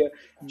família,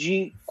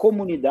 de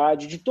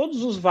comunidade, de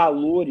todos os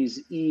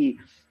valores e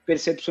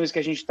percepções que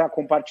a gente está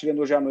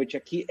compartilhando hoje à noite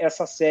aqui.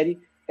 Essa série,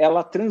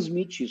 ela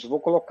transmite isso. Vou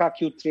colocar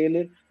aqui o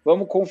trailer,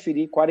 vamos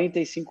conferir,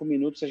 45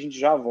 minutos, a gente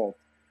já volta.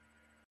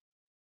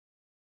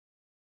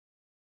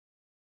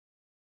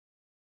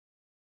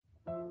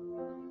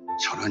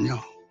 저는요,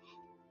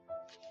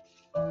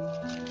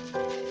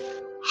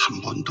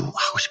 한 번도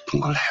하고 싶은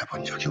걸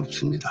해본 적이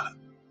없습니다.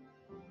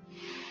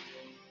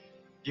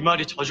 이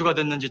말이 저주가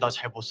됐는지 나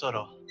잘 못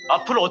살아.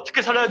 앞으로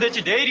어떻게 살아야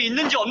될지, 내일이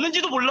있는지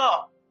없는지도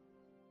몰라.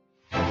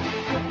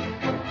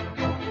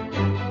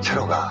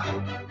 제로가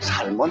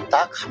삶은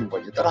딱 한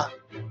번이더라.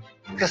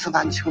 그래서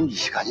난 지금 이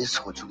시간이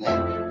소중해.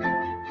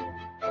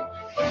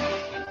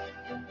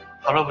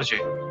 할아버지,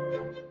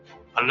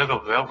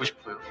 발레가 왜 하고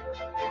싶어요?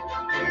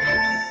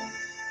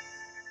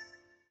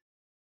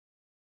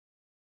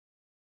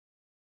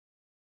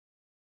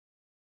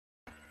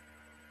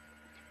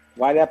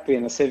 Vale a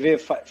pena. Você vê,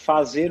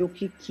 fazer o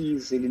que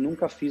quis. Ele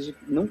nunca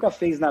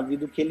fez na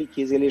vida o que ele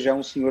quis. Ele já é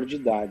um senhor de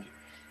idade.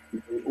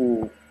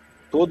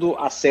 Toda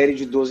a série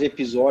de 12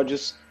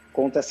 episódios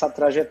conta essa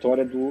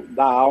trajetória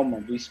da alma,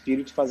 do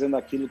espírito, fazendo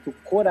aquilo que o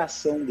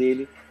coração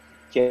dele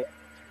quer.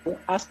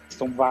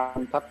 Assistam, vale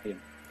muito a pena.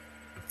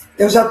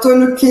 Eu já estou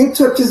no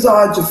 5º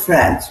episódio,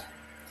 Fred.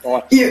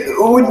 Ótimo. E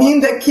o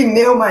lindo é que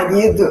meu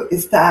marido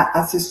está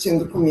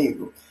assistindo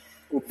comigo.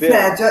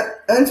 Fred,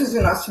 antes de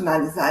nós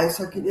finalizar, eu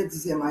só queria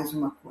dizer mais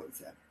uma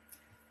coisa.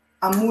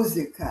 A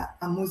música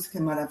é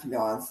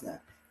maravilhosa.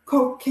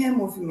 Qualquer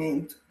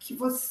movimento que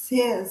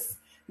vocês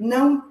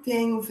não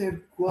tenham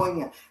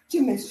vergonha de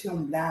mexer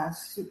um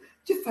braço,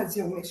 de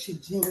fazer um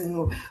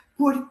mexidinho,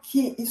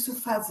 porque isso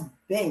faz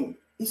bem,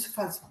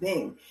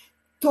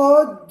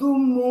 Todo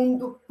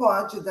mundo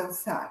pode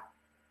dançar.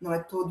 Não é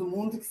todo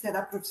mundo que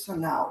será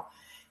profissional.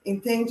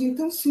 Entende?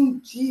 Então, se um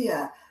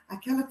dia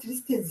aquela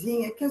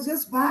tristezinha que às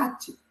vezes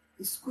bate,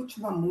 escute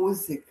uma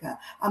música,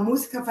 a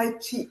música vai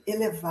te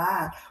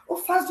elevar, ou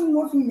faz um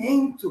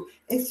movimento,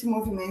 esse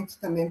movimento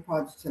também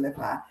pode te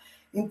elevar.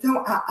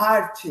 Então, a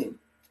arte,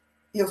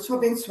 e eu sou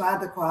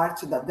abençoada com a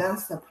arte da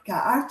dança, porque a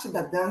arte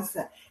da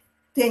dança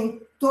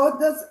tem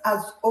todas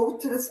as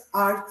outras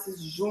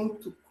artes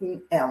junto com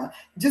ela.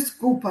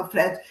 Desculpa,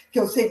 Fred, que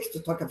eu sei que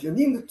tu toca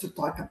violino, tu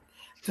toca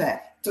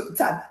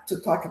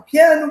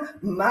piano,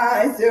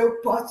 mas eu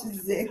posso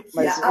dizer que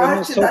a arte da dança...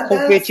 Mas eu não sou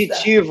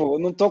competitivo, eu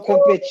não estou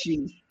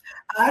competindo.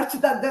 A arte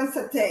da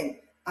dança tem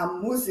a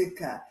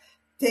música,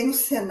 tem os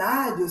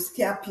cenários,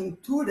 que é a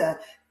pintura,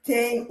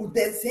 tem o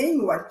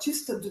desenho, o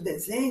artista do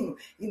desenho.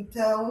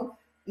 Então,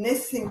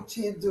 nesse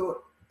sentido,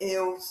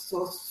 eu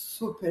sou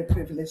super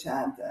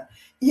privilegiada.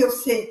 E eu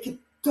sei que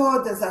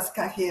todas as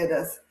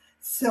carreiras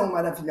são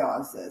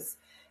maravilhosas,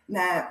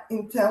 né?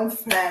 Então,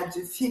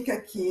 Fred, fica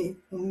aqui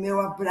o meu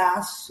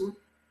abraço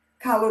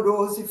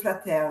caloroso e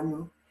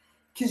fraterno.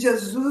 Que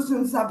Jesus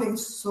nos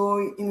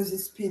abençoe e nos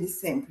inspire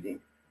sempre.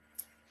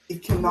 E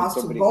que o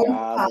nosso bom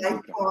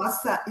Pai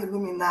possa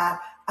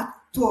iluminar a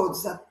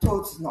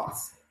todos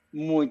nós.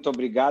 Muito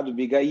obrigado,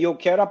 Biga. E eu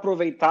quero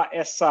aproveitar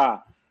esse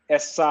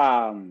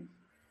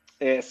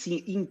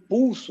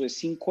impulso,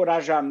 esse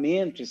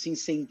encorajamento, esse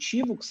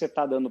incentivo que você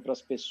está dando para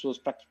as pessoas,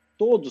 para que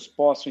todos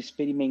possam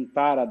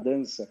experimentar a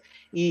dança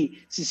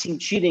e se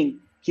sentirem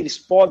que eles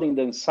podem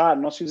dançar.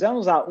 Nós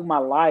fizemos uma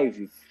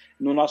live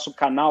no nosso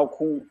canal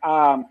com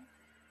a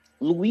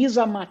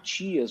Luísa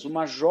Matias,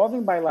 uma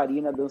jovem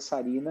bailarina,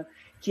 dançarina,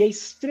 que é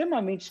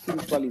extremamente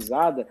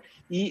espiritualizada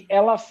e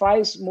ela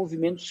faz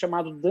movimentos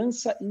chamados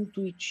dança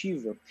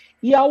intuitiva.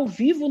 E ao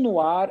vivo no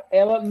ar,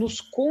 ela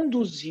nos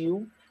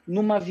conduziu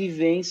numa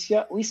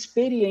vivência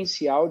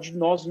experiencial de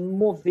nós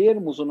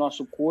movermos o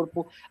nosso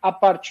corpo a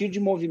partir de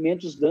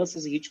movimentos,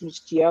 danças e ritmos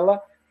que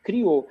ela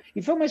criou.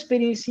 E foi uma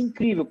experiência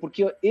incrível,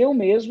 porque eu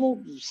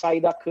mesmo saí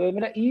da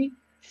câmera e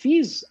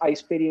fiz a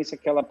experiência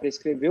que ela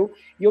prescreveu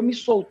e eu me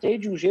soltei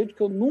de um jeito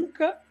que eu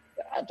nunca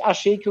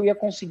achei que eu ia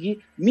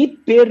conseguir me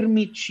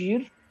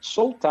permitir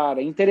soltar.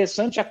 É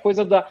interessante a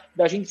coisa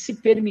da gente se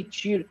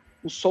permitir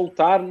o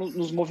soltar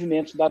nos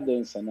movimentos da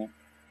dança, né?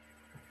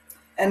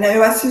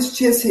 Eu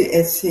assisti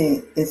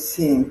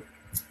esse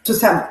tu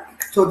sabe,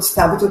 todo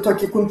sábado eu estou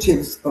aqui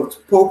contigo, os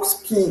poucos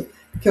que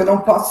eu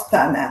não posso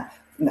estar, né?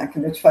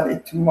 Como eu te falei,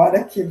 tu mora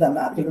aqui,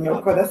 danado, no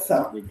meu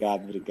coração.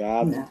 Obrigado.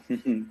 Né?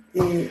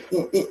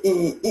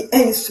 E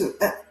é isso,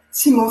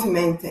 se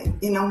movimentem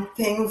e não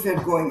tenham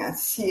vergonha,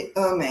 se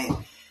amem.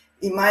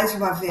 E mais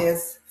uma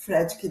vez,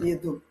 Fred,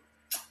 querido,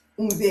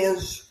 um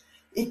beijo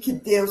e que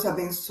Deus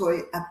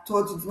abençoe a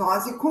todos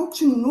nós e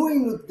continue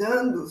nos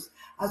dando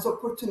as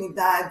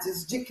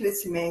oportunidades de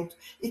crescimento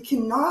e que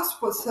nós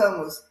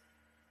possamos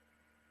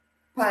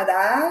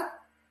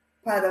parar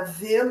para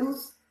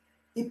vê-los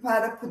e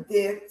para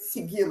poder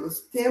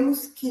segui-los.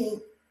 Temos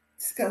que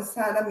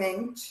descansar a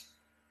mente,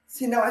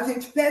 senão a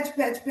gente pede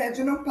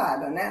e não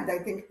para, né?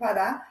 Daí tem que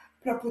parar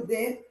para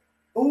poder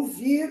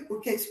ouvir o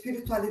que a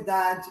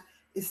espiritualidade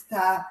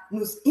está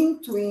nos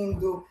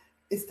intuindo,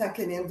 está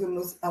querendo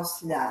nos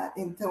auxiliar.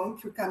 Então,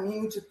 que o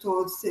caminho de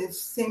todos seja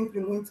sempre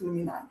muito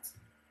iluminado.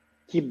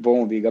 Que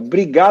bom, Biga.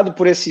 Obrigado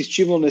por esse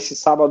estímulo nesse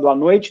sábado à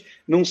noite.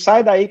 Não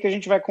sai daí que a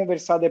gente vai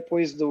conversar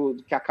depois do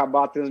que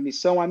acabar a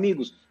transmissão.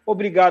 Amigos,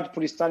 obrigado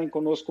por estarem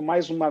conosco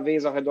mais uma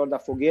vez ao redor da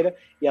fogueira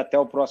e até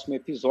o próximo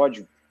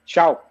episódio.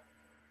 Tchau!